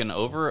is it like an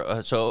over?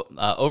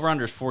 Over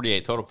under is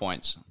 48 total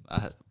points.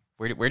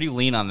 Where do you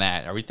lean on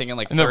that? Are we thinking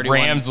like 31? The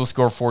Rams will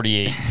score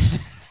 48.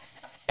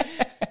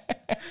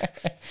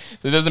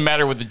 So it doesn't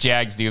matter what the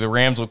Jags do. The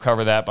Rams will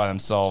cover that by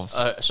themselves.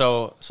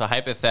 So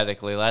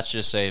hypothetically, let's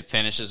just say it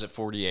finishes at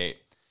 48.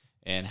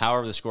 And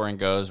however the scoring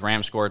goes,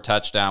 Rams score a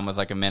touchdown with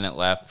like a minute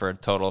left for a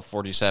total of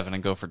 47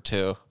 and go for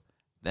 2.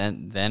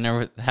 Then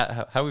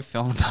how are we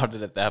feeling about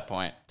it at that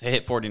point to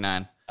hit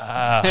 49?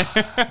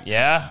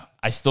 Yeah,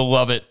 I still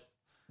love it.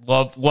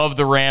 Love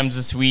the Rams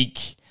this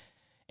week.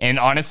 And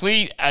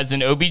honestly, as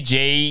an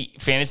OBJ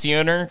fantasy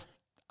owner,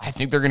 I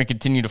think they're going to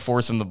continue to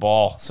force him the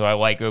ball. So I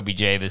like OBJ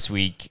this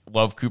week.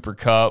 Love Cooper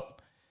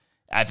Kupp.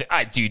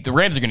 Dude, the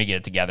Rams are going to get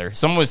it together.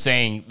 Someone was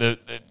saying the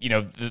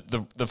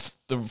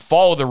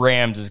fall of the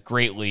Rams is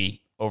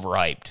greatly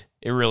overhyped.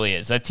 It really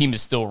is. That team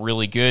is still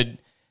really good.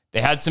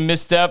 They had some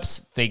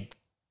missteps. They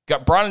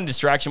got brought in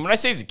distraction. When I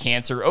say he's a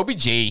cancer,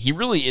 OBJ, he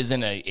really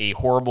isn't a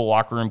horrible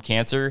locker room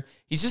cancer.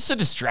 He's just a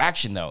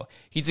distraction, though.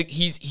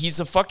 He's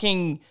a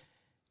fucking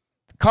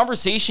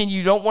conversation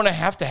you don't want to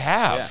have.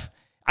 Yeah.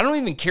 I don't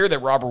even care that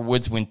Robert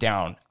Woods went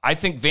down. I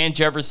think Van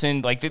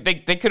Jefferson, like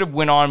they could have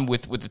went on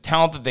with the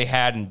talent that they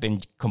had and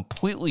been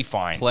completely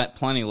fine.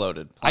 Plenty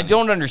loaded. I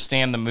don't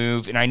understand the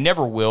move, and I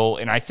never will.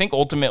 And I think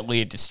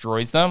ultimately it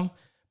destroys them.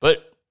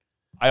 But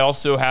I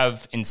also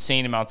have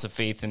insane amounts of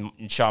faith in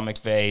Sean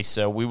McVay,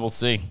 so we will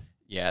see.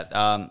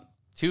 Yeah.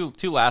 Two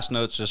last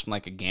notes just from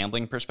like a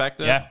gambling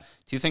perspective. Yeah.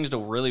 2 things to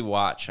really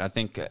watch. I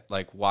think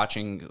like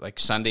watching like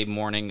Sunday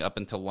morning up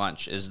until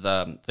lunch is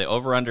the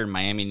over-under in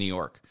Miami, New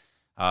York.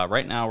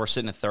 Right now, we're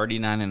sitting at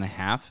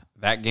 39.5.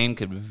 That game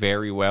could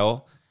very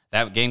well.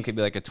 That game could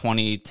be like a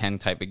 20-10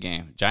 type of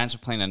game. Giants are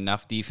playing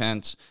enough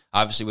defense.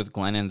 Obviously, with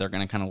Glennon, they're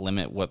going to kind of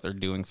limit what they're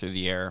doing through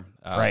the air.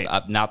 Right.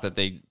 Not that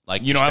they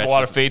like. You don't have a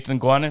lot of faith in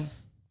Glennon?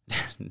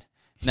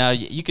 No,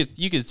 you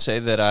could say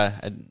that.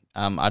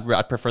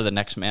 I'd prefer the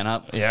next man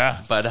up.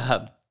 Yeah.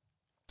 But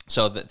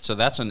so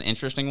that's an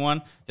interesting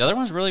one. The other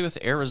one's really with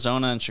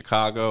Arizona and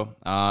Chicago.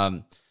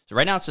 So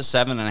right now it's a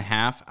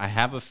 7.5. I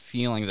have a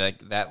feeling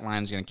that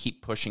line is going to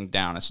keep pushing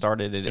down. It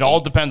started at 8.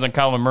 All depends on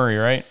Kyler Murray,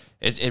 right?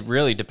 It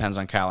really depends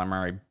on Kyler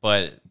Murray,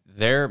 but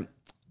they're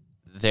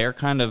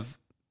kind of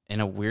in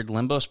a weird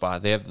limbo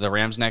spot. They have the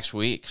Rams next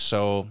week,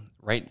 so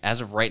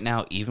as of right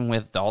now, even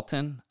with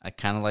Dalton, I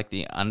kind of like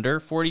the under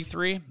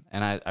 43,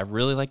 and I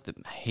really I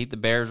hate the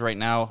Bears right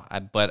now,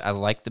 but I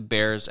like the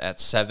Bears at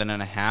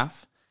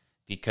 7.5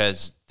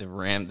 because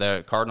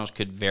the Cardinals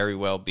could very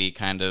well be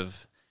kind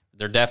of.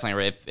 They're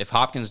definitely if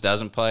Hopkins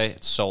doesn't play,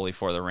 it's solely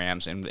for the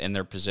Rams in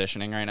their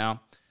positioning right now.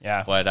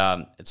 Yeah, but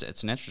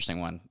it's an interesting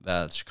one.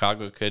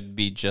 Chicago could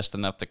be just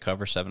enough to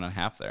cover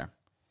 7.5 there.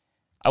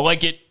 I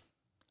like it.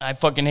 I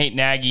fucking hate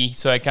Nagy,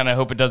 so I kind of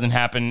hope it doesn't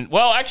happen.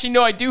 Well, actually,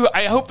 no, I do.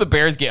 I hope the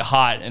Bears get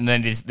hot, and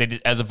then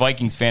as a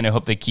Vikings fan, I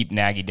hope they keep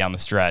Nagy down the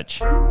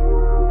stretch.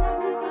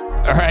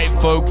 All right,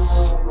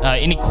 folks.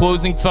 Any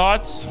closing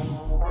thoughts?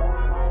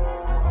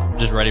 I'm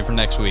just ready for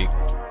next week.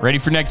 Ready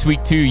for next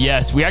week, too.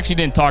 Yes, we actually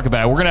didn't talk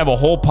about it. We're going to have a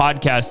whole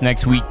podcast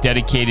next week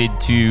dedicated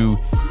to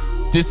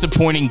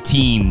disappointing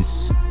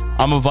teams.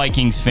 I'm a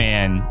Vikings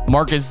fan.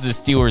 Marcus is a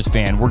Steelers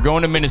fan. We're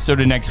going to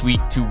Minnesota next week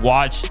to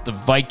watch the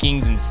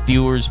Vikings and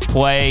Steelers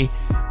play.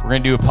 We're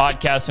going to do a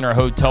podcast in our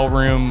hotel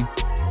room.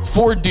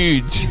 4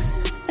 dudes.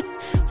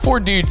 4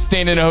 dudes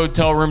staying in a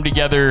hotel room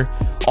together.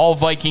 All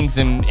Vikings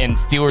and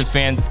Steelers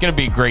fans. It's going to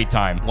be a great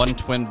time. One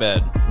twin bed.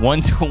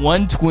 One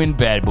twin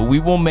bed, but we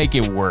will make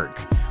it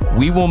work.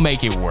 We will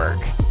make it work.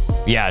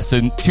 Yeah, so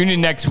tune in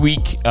next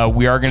week.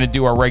 We are going to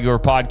do our regular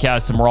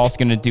podcast, and we're also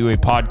going to do a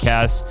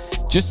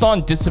podcast just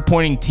on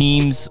disappointing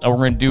teams. We're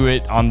going to do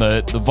it on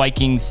the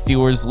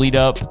Vikings-Steelers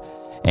lead-up.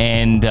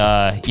 And,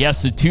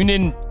 so tune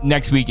in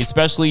next week,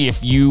 especially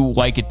if you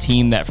like a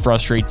team that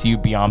frustrates you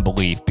beyond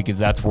belief, because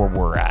that's where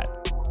we're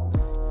at.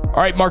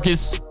 All right,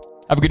 Marcus,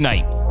 have a good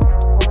night.